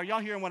God, are y'all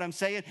hearing what I'm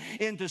saying,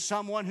 into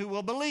someone who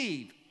will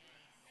believe.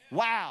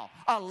 Wow,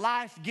 a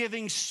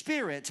life-giving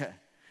spirit.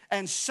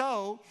 And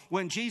so,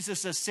 when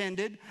Jesus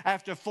ascended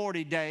after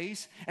 40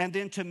 days, and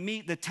then to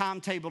meet the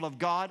timetable of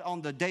God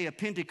on the day of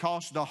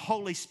Pentecost, the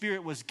Holy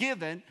Spirit was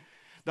given.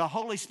 The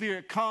Holy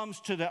Spirit comes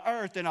to the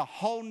earth in a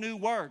whole new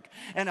work,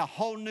 in a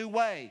whole new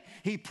way.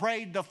 He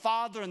prayed the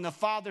Father, and the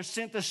Father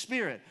sent the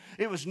Spirit.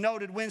 It was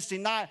noted Wednesday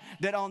night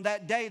that on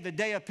that day, the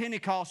day of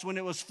Pentecost, when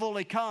it was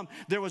fully come,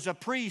 there was a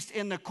priest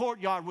in the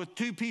courtyard with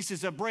 2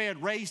 pieces of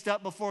bread raised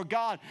up before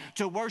God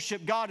to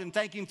worship God and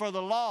thank him for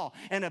the law.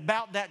 And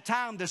about that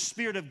time, the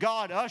Spirit of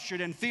God ushered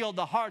and filled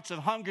the hearts of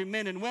hungry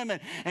men and women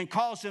and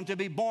caused them to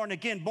be born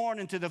again, born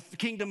into the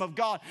kingdom of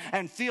God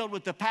and filled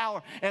with the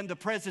power and the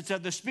presence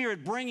of the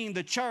Spirit, bringing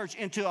the church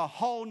into a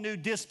whole new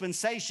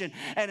dispensation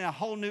and a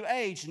whole new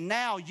age.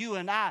 Now you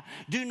and I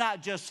do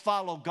not just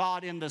follow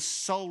God in the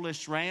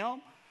soulish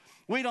realm.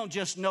 We don't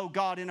just know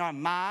God in our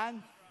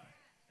mind,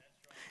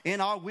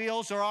 in our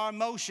wills or our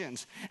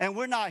emotions. And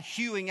we're not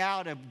hewing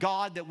out a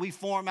God that we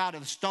form out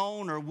of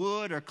stone or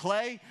wood or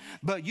clay,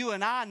 but you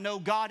and I know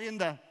God in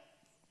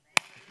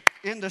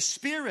the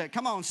Spirit.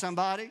 Come on,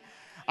 somebody.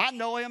 I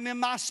know him in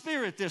my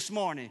spirit this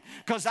morning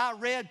because I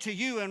read to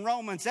you in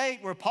Romans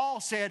 8 where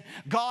Paul said,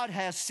 God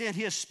has sent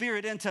his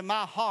spirit into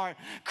my heart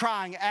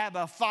crying,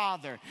 Abba,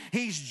 Father.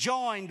 He's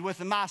joined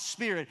with my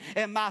spirit,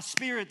 and my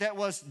spirit that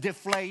was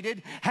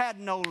deflated, had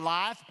no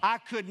life. I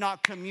could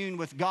not commune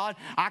with God.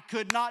 I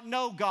could not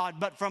know God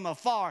but from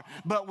afar.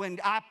 But when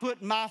I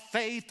put my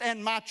faith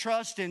and my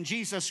trust in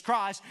Jesus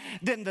Christ,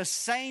 then the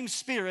same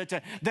spirit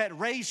that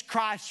raised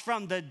Christ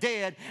from the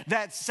dead,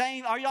 that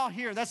same, are y'all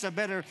here? That's a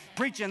better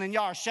preaching than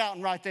y'all are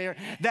shouting right there.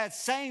 That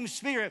same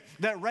spirit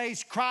that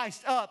raised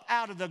Christ up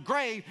out of the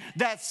grave,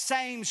 that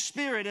same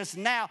spirit is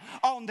now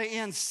on the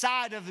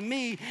inside of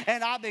me,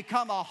 and I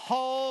become a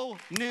whole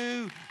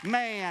new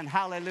man.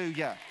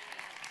 Hallelujah.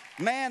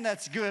 Man,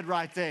 that's good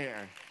right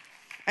there.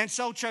 And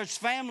so, church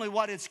family,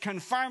 what it's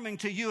confirming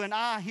to you and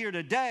I here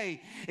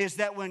today is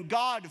that when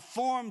God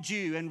formed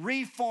you and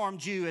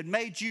reformed you and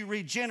made you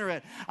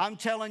regenerate, I'm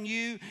telling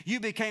you, you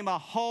became a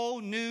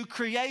whole new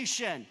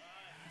creation.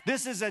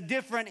 This is a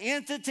different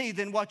entity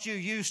than what you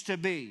used to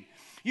be.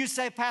 You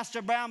say,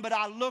 Pastor Brown, but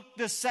I look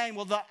the same.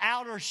 Well, the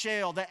outer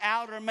shell, the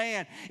outer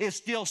man is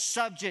still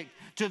subject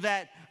to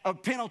that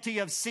penalty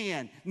of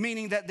sin,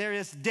 meaning that there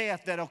is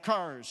death that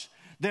occurs.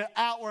 The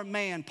outward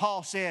man,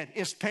 Paul said,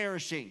 is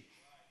perishing.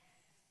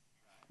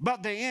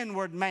 But the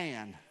inward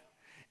man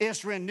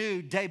is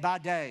renewed day by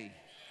day.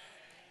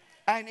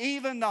 And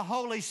even the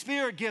Holy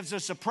Spirit gives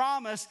us a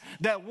promise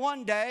that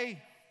one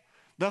day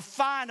the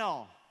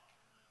final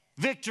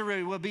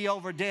victory will be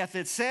over death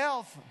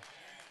itself.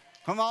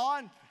 Come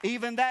on.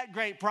 Even that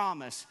great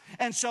promise.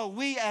 And so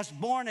we as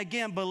born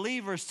again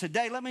believers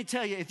today, let me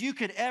tell you, if you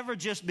could ever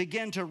just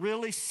begin to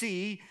really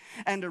see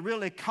and to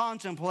really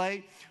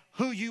contemplate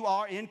who you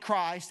are in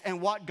Christ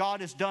and what God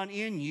has done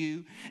in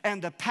you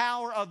and the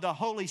power of the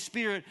Holy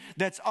Spirit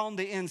that's on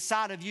the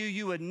inside of you,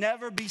 you would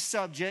never be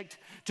subject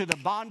to the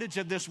bondage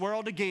of this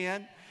world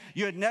again.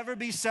 You would never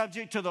be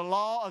subject to the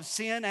law of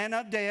sin and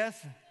of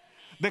death.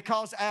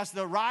 Because as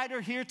the writer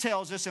here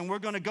tells us, and we're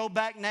going to go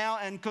back now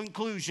in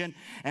conclusion,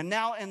 and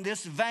now in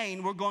this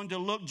vein, we're going to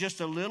look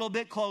just a little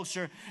bit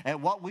closer at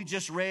what we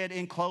just read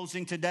in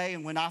closing today.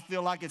 And when I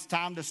feel like it's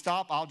time to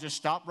stop, I'll just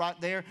stop right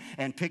there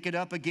and pick it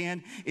up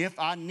again if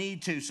I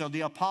need to. So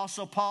the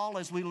Apostle Paul,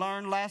 as we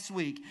learned last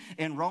week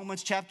in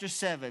Romans chapter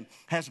 7,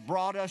 has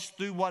brought us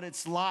through what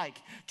it's like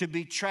to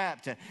be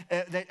trapped.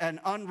 An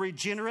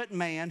unregenerate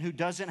man who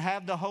doesn't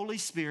have the Holy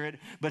Spirit,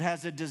 but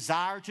has a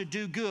desire to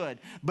do good,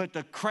 but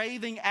the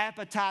craving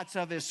appetites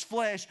of his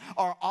flesh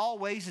are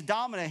always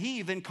dominant. He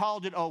even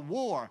called it a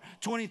war.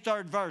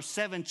 23rd verse,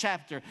 7th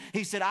chapter.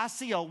 He said, I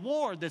see a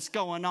war that's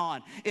going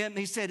on. And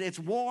he said, it's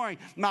warring.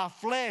 My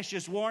flesh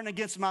is warring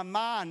against my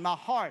mind, my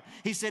heart.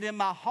 He said, in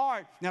my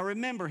heart. Now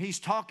remember, he's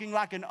talking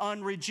like an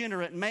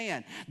unregenerate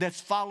man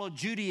that's followed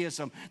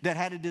Judaism, that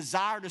had a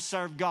desire to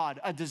serve God,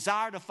 a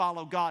desire to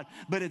follow God,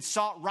 but had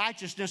sought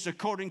righteousness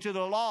according to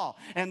the law.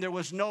 And there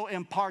was no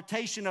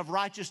impartation of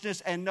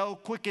righteousness and no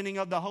quickening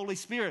of the Holy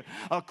Spirit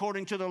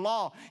according to the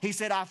law. He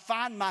said, I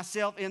find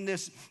myself in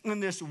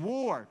this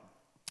war.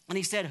 And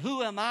he said,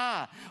 who am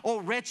I, O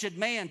wretched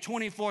man,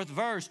 24th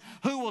verse,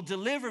 who will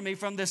deliver me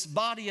from this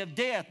body of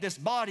death, this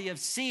body of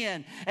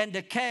sin and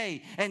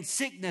decay and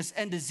sickness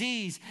and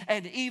disease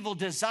and evil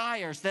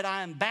desires that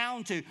I am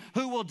bound to?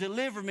 Who will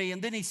deliver me?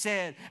 And then he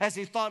said, as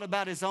he thought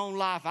about his own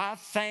life, I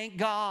thank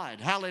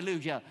God.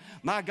 Hallelujah.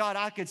 My God,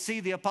 I could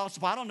see the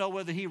Apostle Paul. I don't know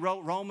whether he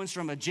wrote Romans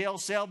from a jail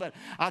cell, but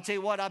I'll tell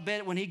you what, I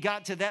bet when he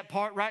got to that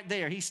part right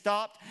there, he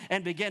stopped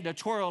and began to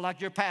twirl like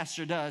your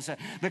pastor does,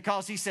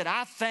 because he said,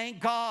 I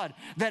thank God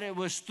that it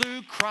was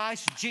through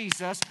Christ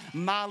Jesus,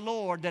 my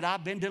Lord, that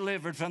I've been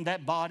delivered from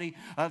that body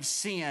of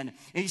sin.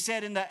 He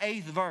said in the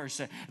 8th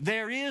verse,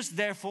 there is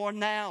therefore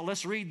now,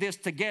 let's read this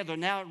together.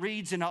 Now it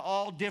reads in an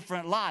all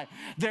different light.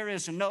 There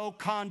is no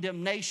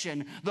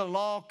condemnation. The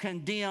law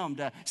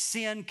condemned,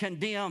 sin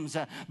condemns,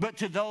 but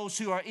to those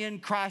who are in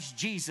Christ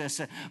Jesus,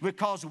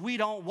 because we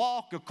don't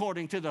walk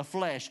according to the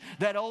flesh.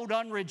 That old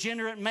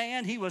unregenerate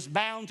man, he was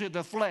bound to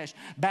the flesh,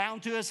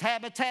 bound to his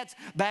habitats,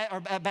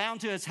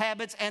 bound to his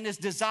habits and his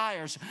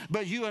desires.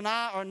 But you and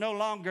I are no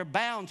longer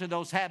bound to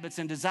those habits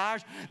and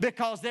desires,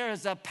 because there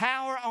is a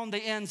power on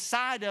the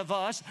inside of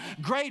us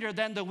greater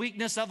than the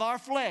weakness of our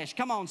flesh.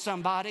 Come on,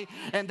 somebody.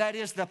 And that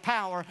is the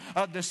power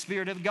of the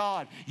Spirit of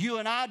God. You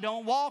and I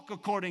don't walk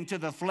according to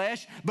the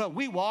flesh, but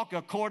we walk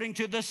according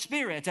to the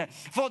Spirit.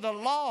 For the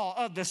law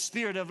of the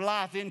Spirit of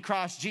life in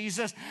Christ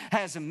Jesus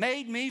has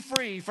made me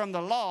free from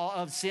the law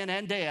of sin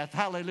and death.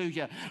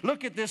 Hallelujah.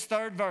 Look at this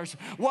 3rd verse.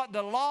 What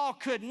the law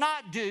could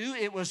not do,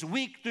 it was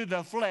weak through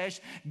the flesh,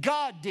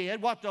 God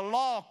did. What the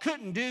law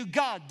couldn't do,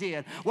 God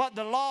did. What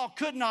the law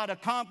could not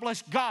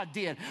accomplish, God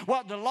did.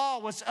 What the law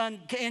was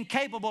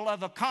incapable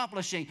of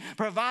accomplishing,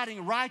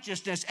 providing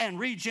righteousness and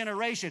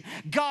regeneration,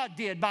 God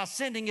did by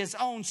sending His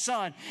own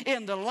Son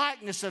in the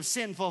likeness of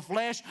sinful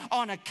flesh.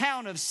 On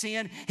account of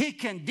sin, He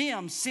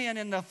condemned sin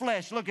in the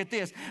flesh. Look at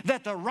this.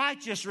 That the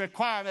righteous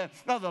requirement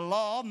of the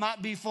law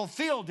might be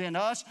fulfilled in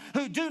us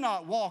who do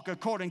not walk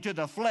according to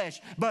the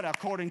flesh, but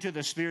according to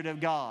the Spirit of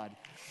God.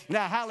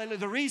 Now, hallelujah.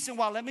 The reason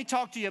why, let me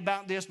talk to you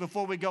about this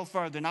before we go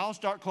further, and I'll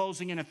start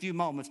closing in a few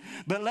moments.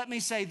 But let me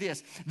say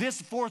this.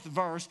 This fourth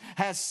verse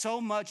has so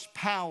much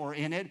power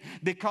in it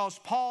because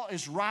Paul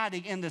is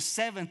writing in the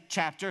 7th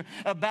chapter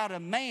about a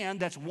man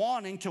that's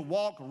wanting to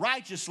walk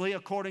righteously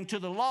according to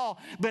the law,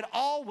 but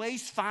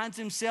always finds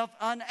himself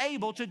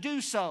unable to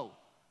do so.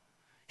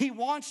 He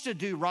wants to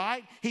do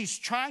right. He's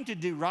trying to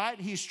do right.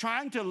 He's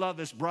trying to love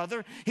his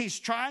brother. He's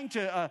trying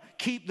to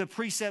keep the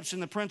precepts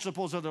and the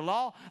principles of the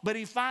law, but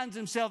he finds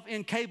himself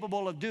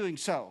incapable of doing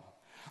so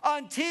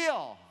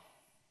until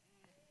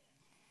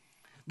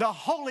the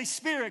Holy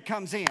Spirit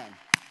comes in.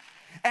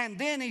 And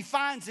then he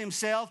finds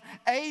himself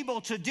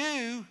able to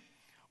do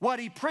what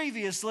he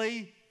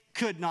previously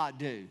could not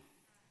do.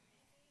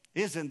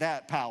 Isn't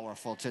that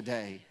powerful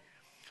today?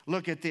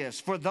 Look at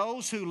this. For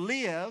those who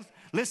live,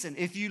 listen,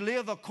 if you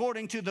live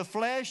according to the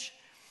flesh,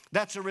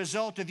 that's a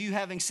result of you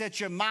having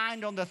set your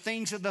mind on the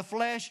things of the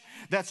flesh.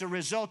 That's a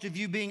result of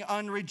you being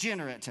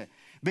unregenerate.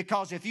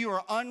 Because if you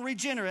are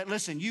unregenerate,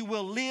 listen, you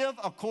will live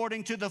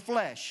according to the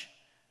flesh.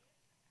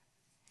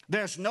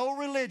 There's no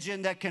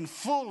religion that can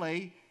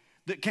fully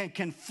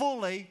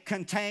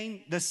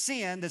contain the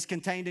sin that's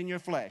contained in your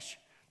flesh.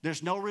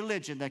 There's no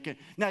religion that can.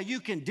 Now, you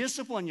can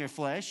discipline your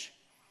flesh.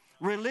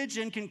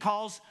 Religion can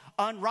cause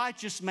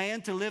unrighteous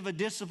man to live a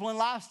disciplined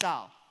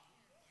lifestyle.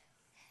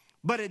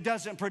 But it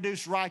doesn't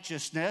produce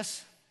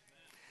righteousness,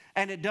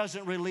 and it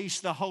doesn't release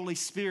the Holy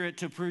Spirit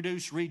to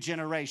produce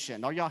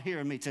regeneration. Are y'all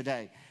hearing me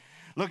today?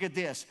 Look at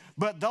this.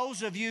 But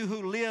those of you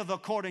who live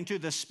according to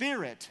the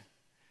Spirit,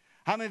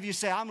 how many of you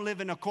say, I'm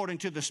living according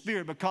to the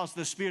Spirit because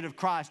the Spirit of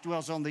Christ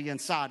dwells on the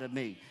inside of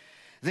me?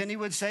 Then he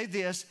would say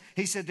this.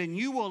 He said, then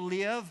you will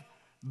live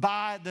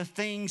by the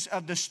things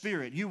of the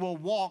Spirit. You will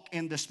walk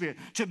in the Spirit.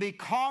 To be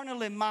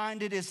carnally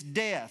minded is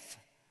death,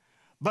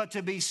 but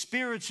to be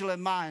spiritually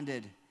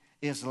minded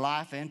is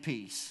life and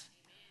peace.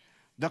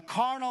 The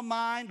carnal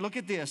mind, look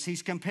at this.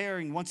 He's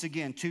comparing, once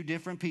again, two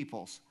different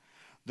peoples.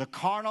 The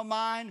carnal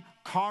mind,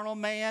 carnal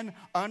man,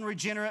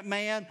 unregenerate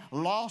man,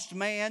 lost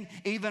man,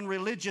 even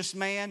religious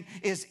man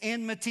is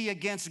enmity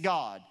against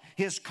God.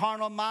 His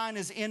carnal mind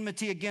is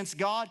enmity against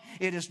God.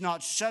 It is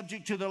not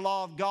subject to the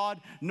law of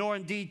God, nor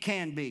indeed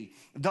can be.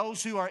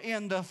 Those who are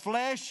in the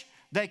flesh,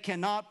 they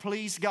cannot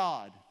please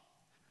God.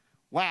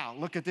 Wow,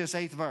 look at this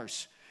 8th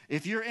verse.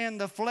 If you're in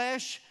the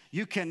flesh,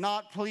 you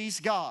cannot please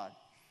God.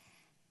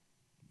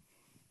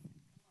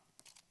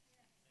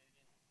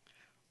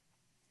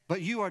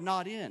 But you are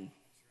not in.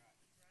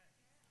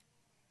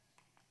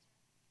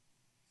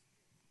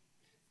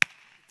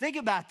 Think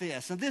about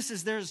this. And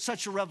there's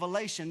such a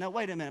revelation. Now,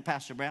 wait a minute,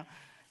 Pastor Brown.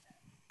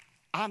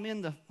 I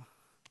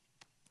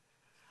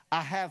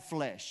have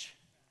flesh.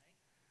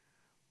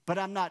 But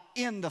I'm not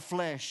in the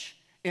flesh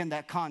in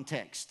that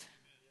context.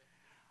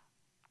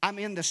 I'm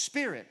in the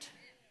Spirit.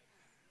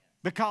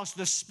 Because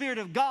the Spirit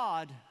of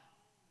God,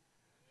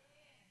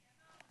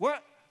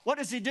 what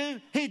does He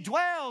do? He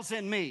dwells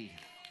in me.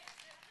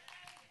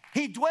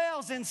 He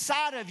dwells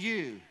inside of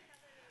you.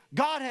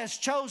 God has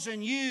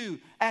chosen you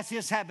as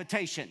His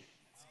habitation.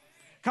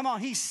 Come on,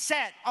 He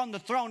sat on the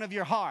throne of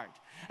your heart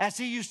as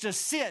He used to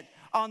sit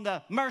on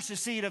the mercy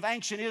seat of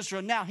ancient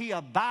Israel. Now He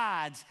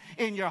abides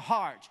in your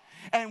heart.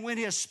 And when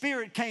His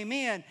Spirit came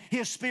in,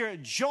 His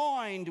Spirit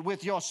joined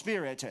with your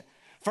spirit.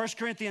 1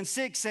 Corinthians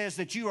 6 says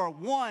that you are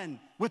one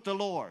with the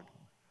Lord.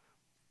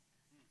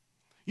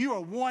 You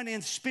are one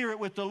in spirit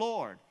with the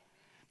Lord.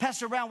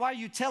 Pastor Brown, why are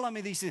you telling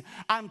me these things?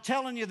 I'm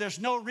telling you there's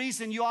no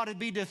reason you ought to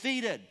be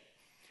defeated.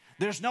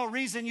 There's no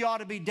reason you ought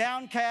to be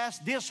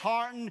downcast,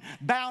 disheartened,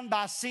 bound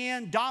by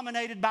sin,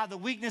 dominated by the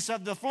weakness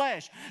of the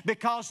flesh.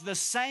 Because the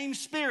same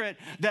Spirit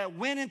that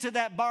went into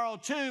that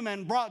borrowed tomb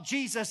and brought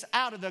Jesus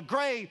out of the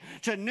grave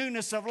to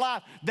newness of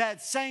life,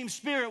 that same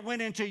Spirit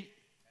went into,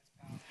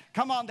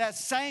 that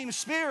same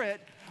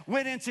Spirit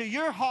went into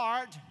your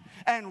heart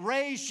and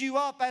raised you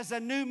up as a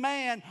new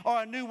man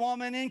or a new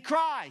woman in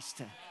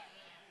Christ.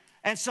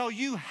 And so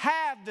you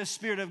have the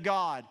Spirit of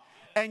God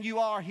and you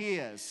are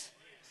His.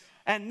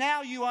 And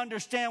now you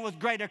understand with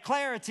greater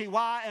clarity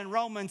why in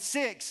Romans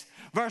 6,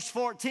 verse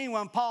 14,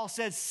 when Paul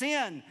said,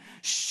 sin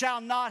shall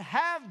not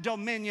have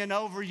dominion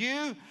over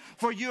you,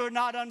 for you are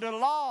not under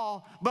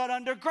law, but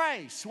under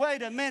grace.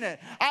 Wait a minute.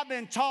 I've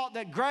been taught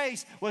that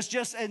grace was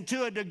just, and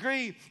to a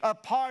degree, a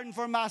pardon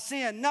for my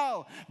sin.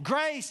 No,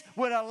 grace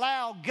would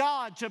allow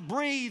God to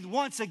breathe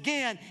once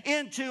again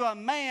into a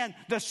man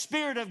the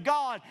Spirit of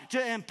God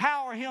to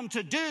empower him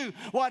to do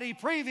what he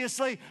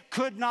previously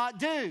could not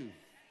do.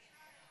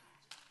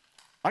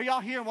 Are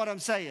y'all hearing what I'm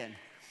saying?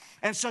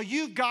 And so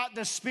you got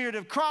the Spirit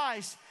of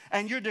Christ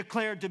and you're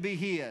declared to be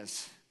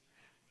His.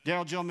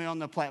 Daryl, join me on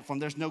the platform.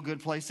 There's no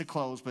good place to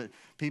close, but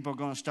people are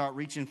going to start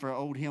reaching for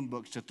old hymn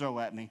books to throw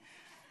at me.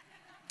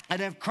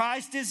 And if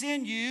Christ is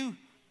in you,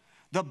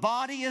 the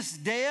body is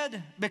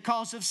dead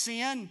because of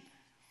sin,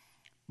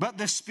 but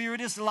the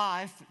Spirit is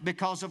life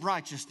because of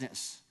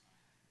righteousness.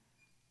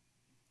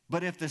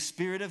 But if the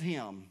Spirit of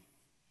Him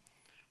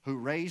who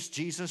raised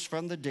Jesus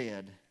from the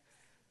dead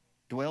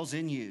dwells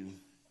in you,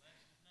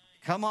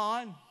 come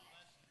on.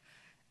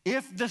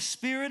 If the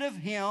Spirit of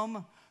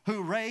Him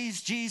who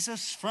raised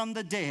Jesus from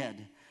the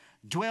dead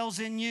dwells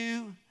in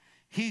you,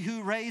 He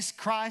who raised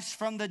Christ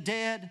from the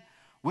dead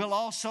will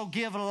also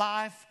give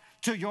life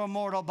to your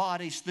mortal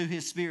bodies through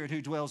His Spirit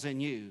who dwells in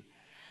you.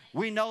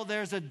 We know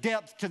there's a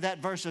depth to that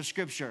verse of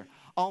Scripture.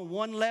 On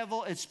one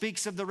level, it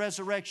speaks of the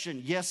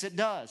resurrection. Yes, it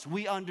does.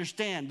 We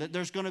understand that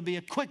there's going to be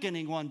a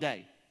quickening one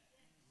day.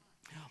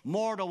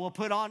 Mortal will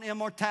put on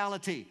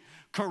immortality.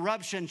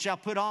 Corruption shall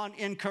put on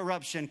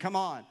incorruption. Come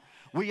on.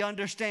 We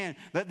understand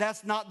that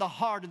that's not the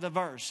heart of the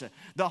verse.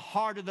 The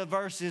heart of the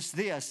verse is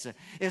this,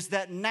 is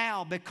that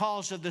now,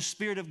 because of the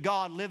Spirit of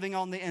God living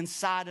on the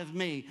inside of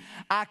me,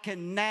 I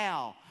can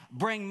now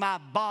bring my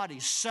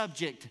body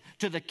subject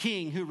to the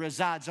King who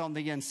resides on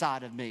the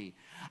inside of me.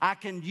 I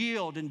can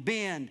yield and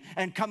bend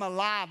and come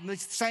alive. The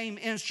same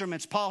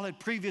instruments Paul had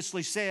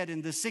previously said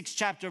in the 6th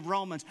chapter of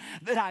Romans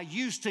that I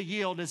used to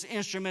yield as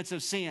instruments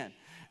of sin.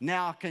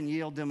 Now I can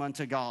yield them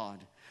unto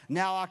God.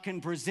 Now I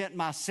can present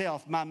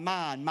myself, my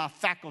mind, my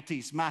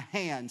faculties, my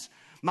hands,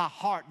 my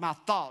heart, my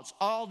thoughts,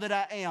 all that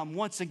I am.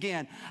 Once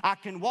again, I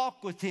can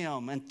walk with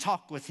Him and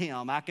talk with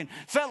Him. I can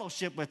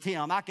fellowship with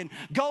Him. I can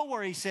go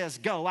where He says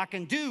go. I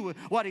can do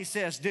what He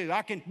says do.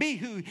 I can be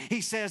who He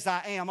says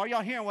I am. Are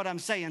y'all hearing what I'm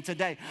saying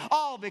today?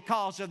 All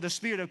because of the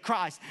Spirit of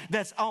Christ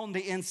that's on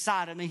the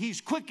inside of me. He's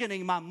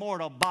quickening my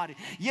mortal body.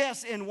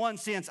 Yes, in one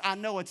sense, I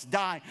know it's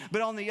dying,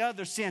 but on the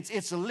other sense,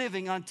 it's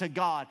living unto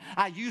God.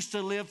 I used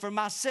to live for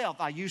myself.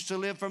 I used to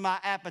live for my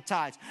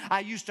appetites. I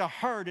used to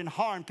hurt and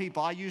harm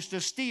people. I used to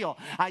steal.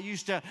 I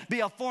used to be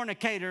a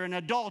fornicator, an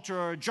adulterer,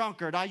 or a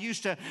drunkard. I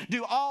used to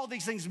do all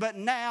these things, but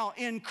now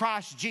in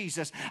Christ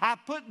Jesus, I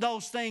put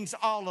those things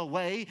all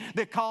away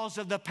because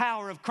of the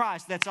power of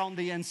Christ that's on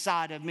the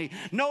inside of me.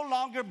 No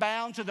longer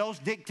bound to those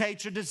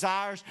dictates or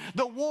desires.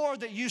 The war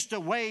that used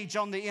to wage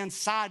on the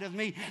inside of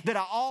me, that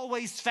I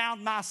always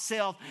found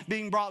myself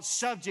being brought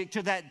subject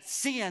to that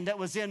sin that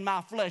was in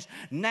my flesh.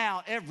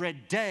 Now, every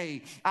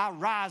day, I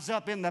rise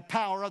up in the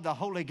power of the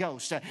Holy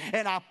Ghost,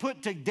 and I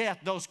put to death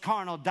those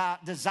carnal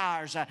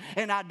desires,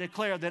 and I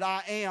declare that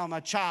I am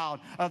a child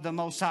of the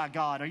Most High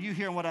God. Are you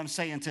hearing what I'm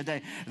saying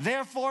today?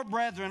 Therefore,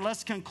 brethren,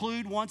 let's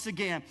conclude once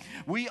again.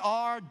 We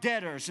are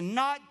debtors,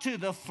 not to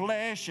the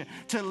flesh,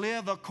 to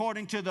live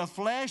according to the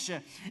flesh.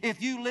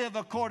 If you live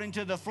according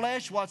to the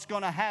flesh, what's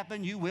going to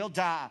happen? You will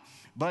die.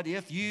 But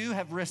if you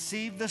have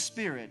received the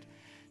Spirit,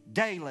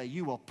 daily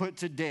you will put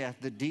to death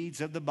the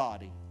deeds of the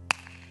body.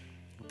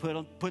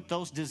 Put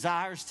those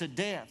desires to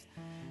death.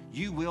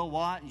 You will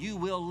what? You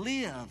will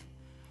live.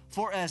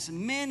 For as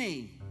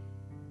many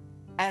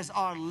as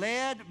are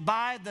led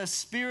by the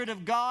Spirit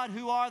of God,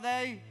 who are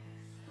they?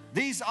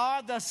 These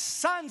are the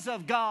sons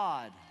of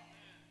God.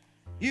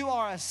 You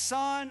are a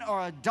son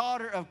or a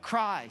daughter of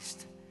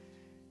Christ.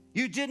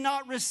 You did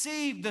not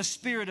receive the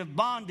spirit of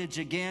bondage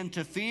again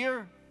to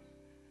fear.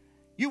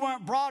 You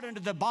weren't brought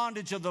into the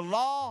bondage of the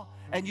law,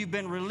 and you've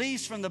been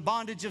released from the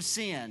bondage of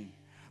sin.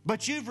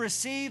 But you've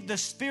received the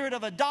spirit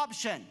of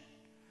adoption,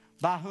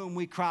 by whom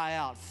we cry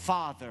out,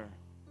 Father,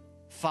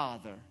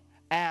 Father.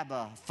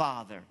 Abba,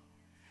 Father.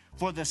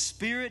 For the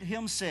Spirit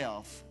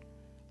Himself,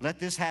 let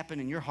this happen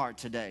in your heart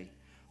today.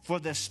 For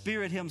the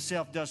Spirit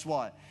Himself does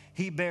what?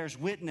 He bears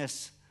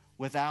witness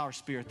with our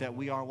spirit that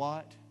we are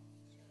what?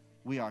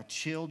 We are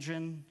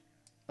children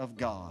of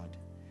God,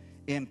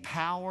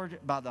 empowered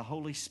by the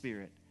Holy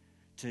Spirit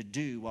to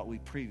do what we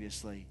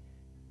previously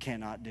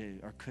cannot do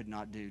or could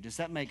not do. Does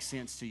that make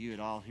sense to you at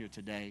all here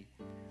today?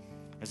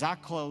 As I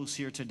close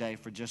here today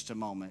for just a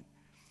moment,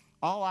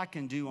 all I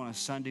can do on a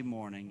Sunday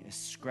morning is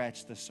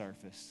scratch the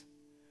surface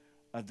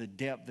of the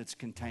depth that's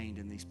contained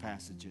in these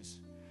passages.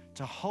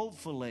 To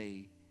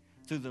hopefully,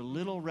 through the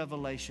little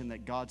revelation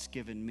that God's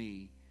given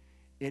me,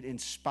 it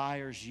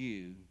inspires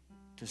you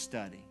to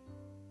study.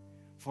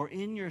 For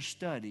in your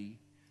study,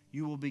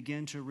 you will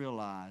begin to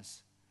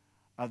realize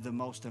of the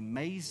most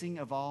amazing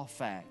of all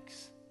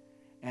facts,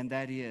 and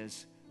that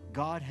is,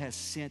 God has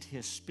sent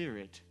His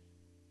Spirit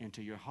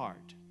into your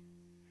heart.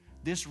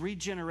 This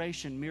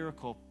regeneration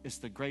miracle is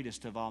the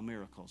greatest of all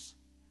miracles.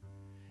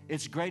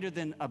 It's greater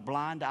than a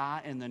blind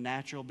eye in the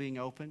natural being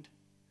opened.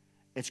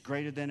 It's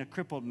greater than a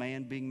crippled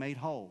man being made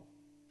whole.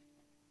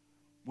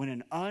 When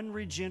an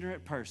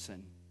unregenerate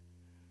person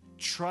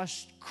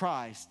trusts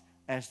Christ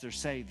as their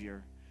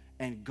Savior,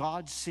 and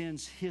God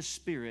sends His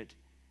Spirit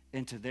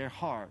into their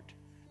heart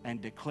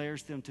and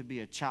declares them to be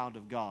a child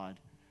of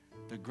God,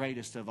 the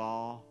greatest of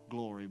all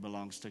glory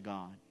belongs to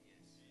God.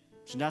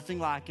 There's nothing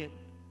like it.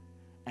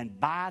 And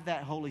by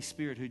that Holy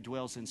Spirit who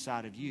dwells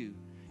inside of you,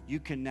 you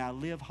can now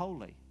live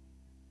holy.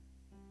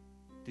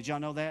 Did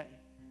y'all know that?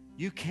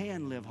 You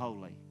can live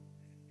holy.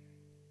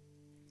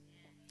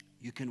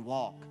 You can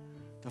walk.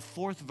 The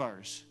 4th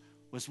verse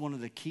was one of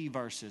the key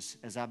verses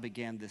as I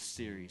began this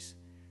series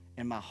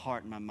in my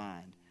heart and my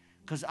mind.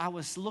 Because I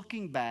was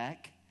looking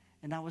back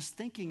and I was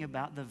thinking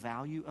about the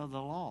value of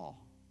the law.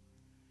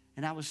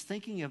 And I was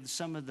thinking of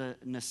some of the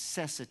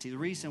necessity, the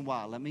reason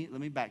why. Let me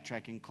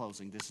backtrack in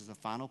closing. This is the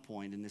final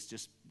point, and it's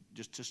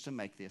just to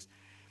make this.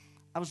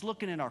 I was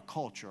looking at our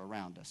culture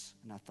around us,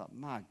 and I thought,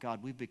 my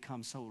God, we've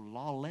become so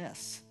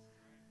lawless.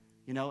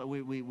 You know,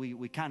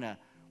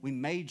 we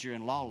major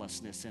in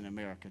lawlessness in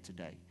America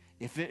today.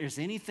 If there's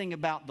anything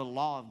about the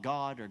law of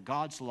God or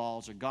God's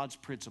laws or God's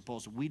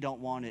principles, we don't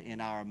want it in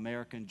our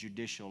American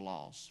judicial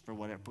laws for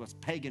whatever. Because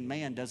pagan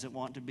man doesn't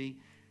want to be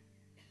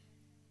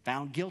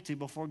found guilty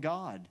before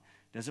God.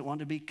 Doesn't want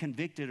to be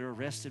convicted or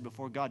arrested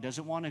before God.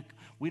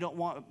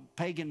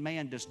 Pagan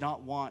man does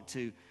not want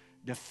to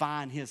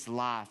define his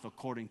life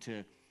according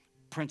to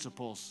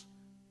principles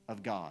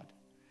of God.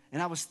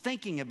 And I was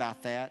thinking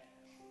about that,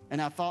 and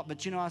I thought,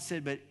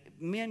 but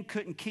men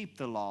couldn't keep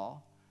the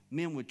law.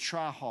 Men would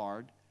try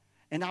hard.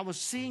 And I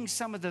was seeing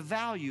some of the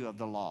value of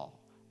the law,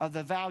 of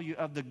the value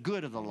of the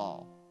good of the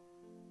law.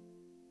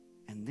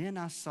 And then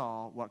I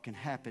saw what can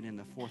happen in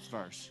the 4th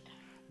verse.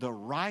 The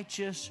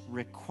righteous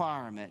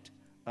requirement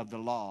of the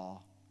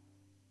law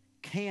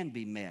can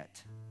be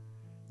met,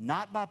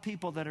 not by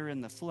people that are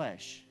in the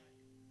flesh.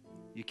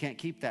 You can't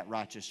keep that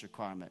righteous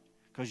requirement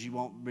because you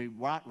won't be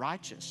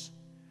righteous.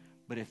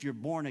 But if you're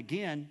born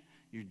again,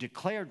 you're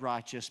declared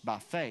righteous by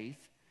faith.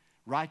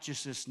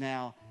 Righteousness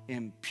now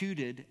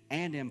imputed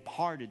and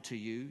imparted to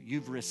you.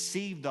 You've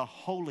received the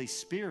Holy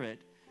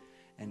Spirit.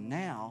 And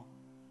now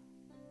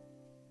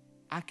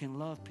I can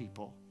love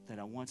people that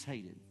I once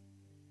hated.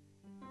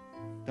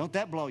 Don't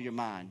that blow your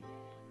mind?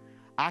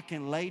 I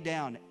can lay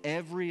down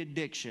every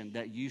addiction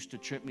that used to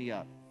trip me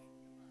up.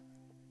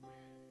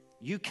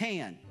 You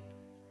can.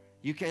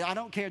 You can. I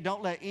don't care.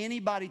 Don't let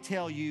anybody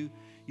tell you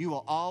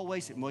will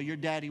always, well, your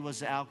daddy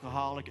was an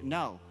alcoholic.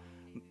 No.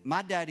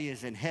 My daddy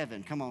is in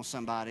heaven. Come on,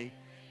 somebody.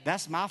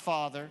 That's my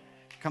father.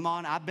 Come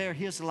on, I bear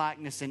his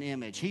likeness and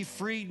image. He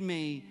freed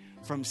me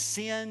from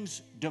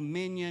sin's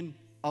dominion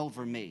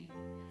over me.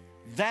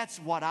 That's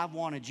what I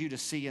wanted you to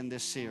see in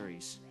this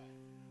series.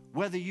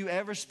 Whether you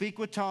ever speak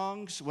with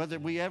tongues, whether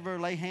we ever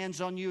lay hands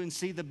on you and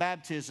see the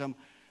baptism,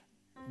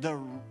 the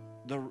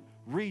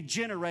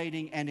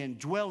regenerating and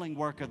indwelling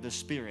work of the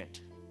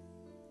Spirit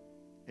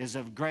is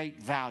of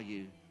great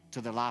value to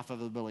the life of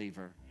the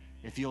believer.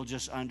 If you'll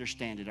just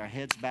understand it. Our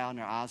heads bowed and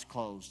our eyes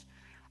closed.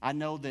 I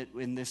know that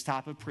in this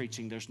type of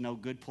preaching, there's no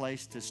good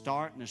place to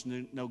start and there's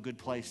no good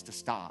place to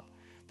stop.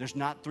 There's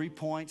not 3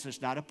 points.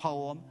 There's not a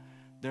poem.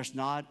 There's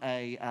not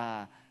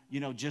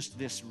just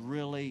this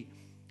really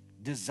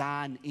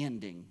design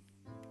ending.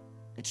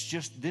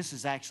 This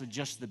is actually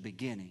just the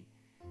beginning.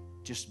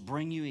 Just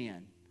bring you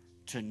in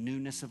to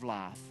newness of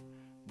life.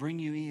 Bring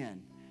you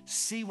in.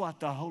 See what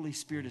the Holy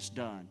Spirit has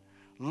done.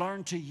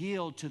 Learn to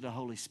yield to the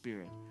Holy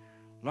Spirit.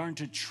 Learn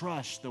to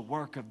trust the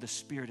work of the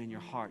Spirit in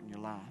your heart and your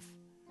life.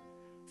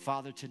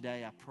 Father,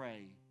 today I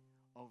pray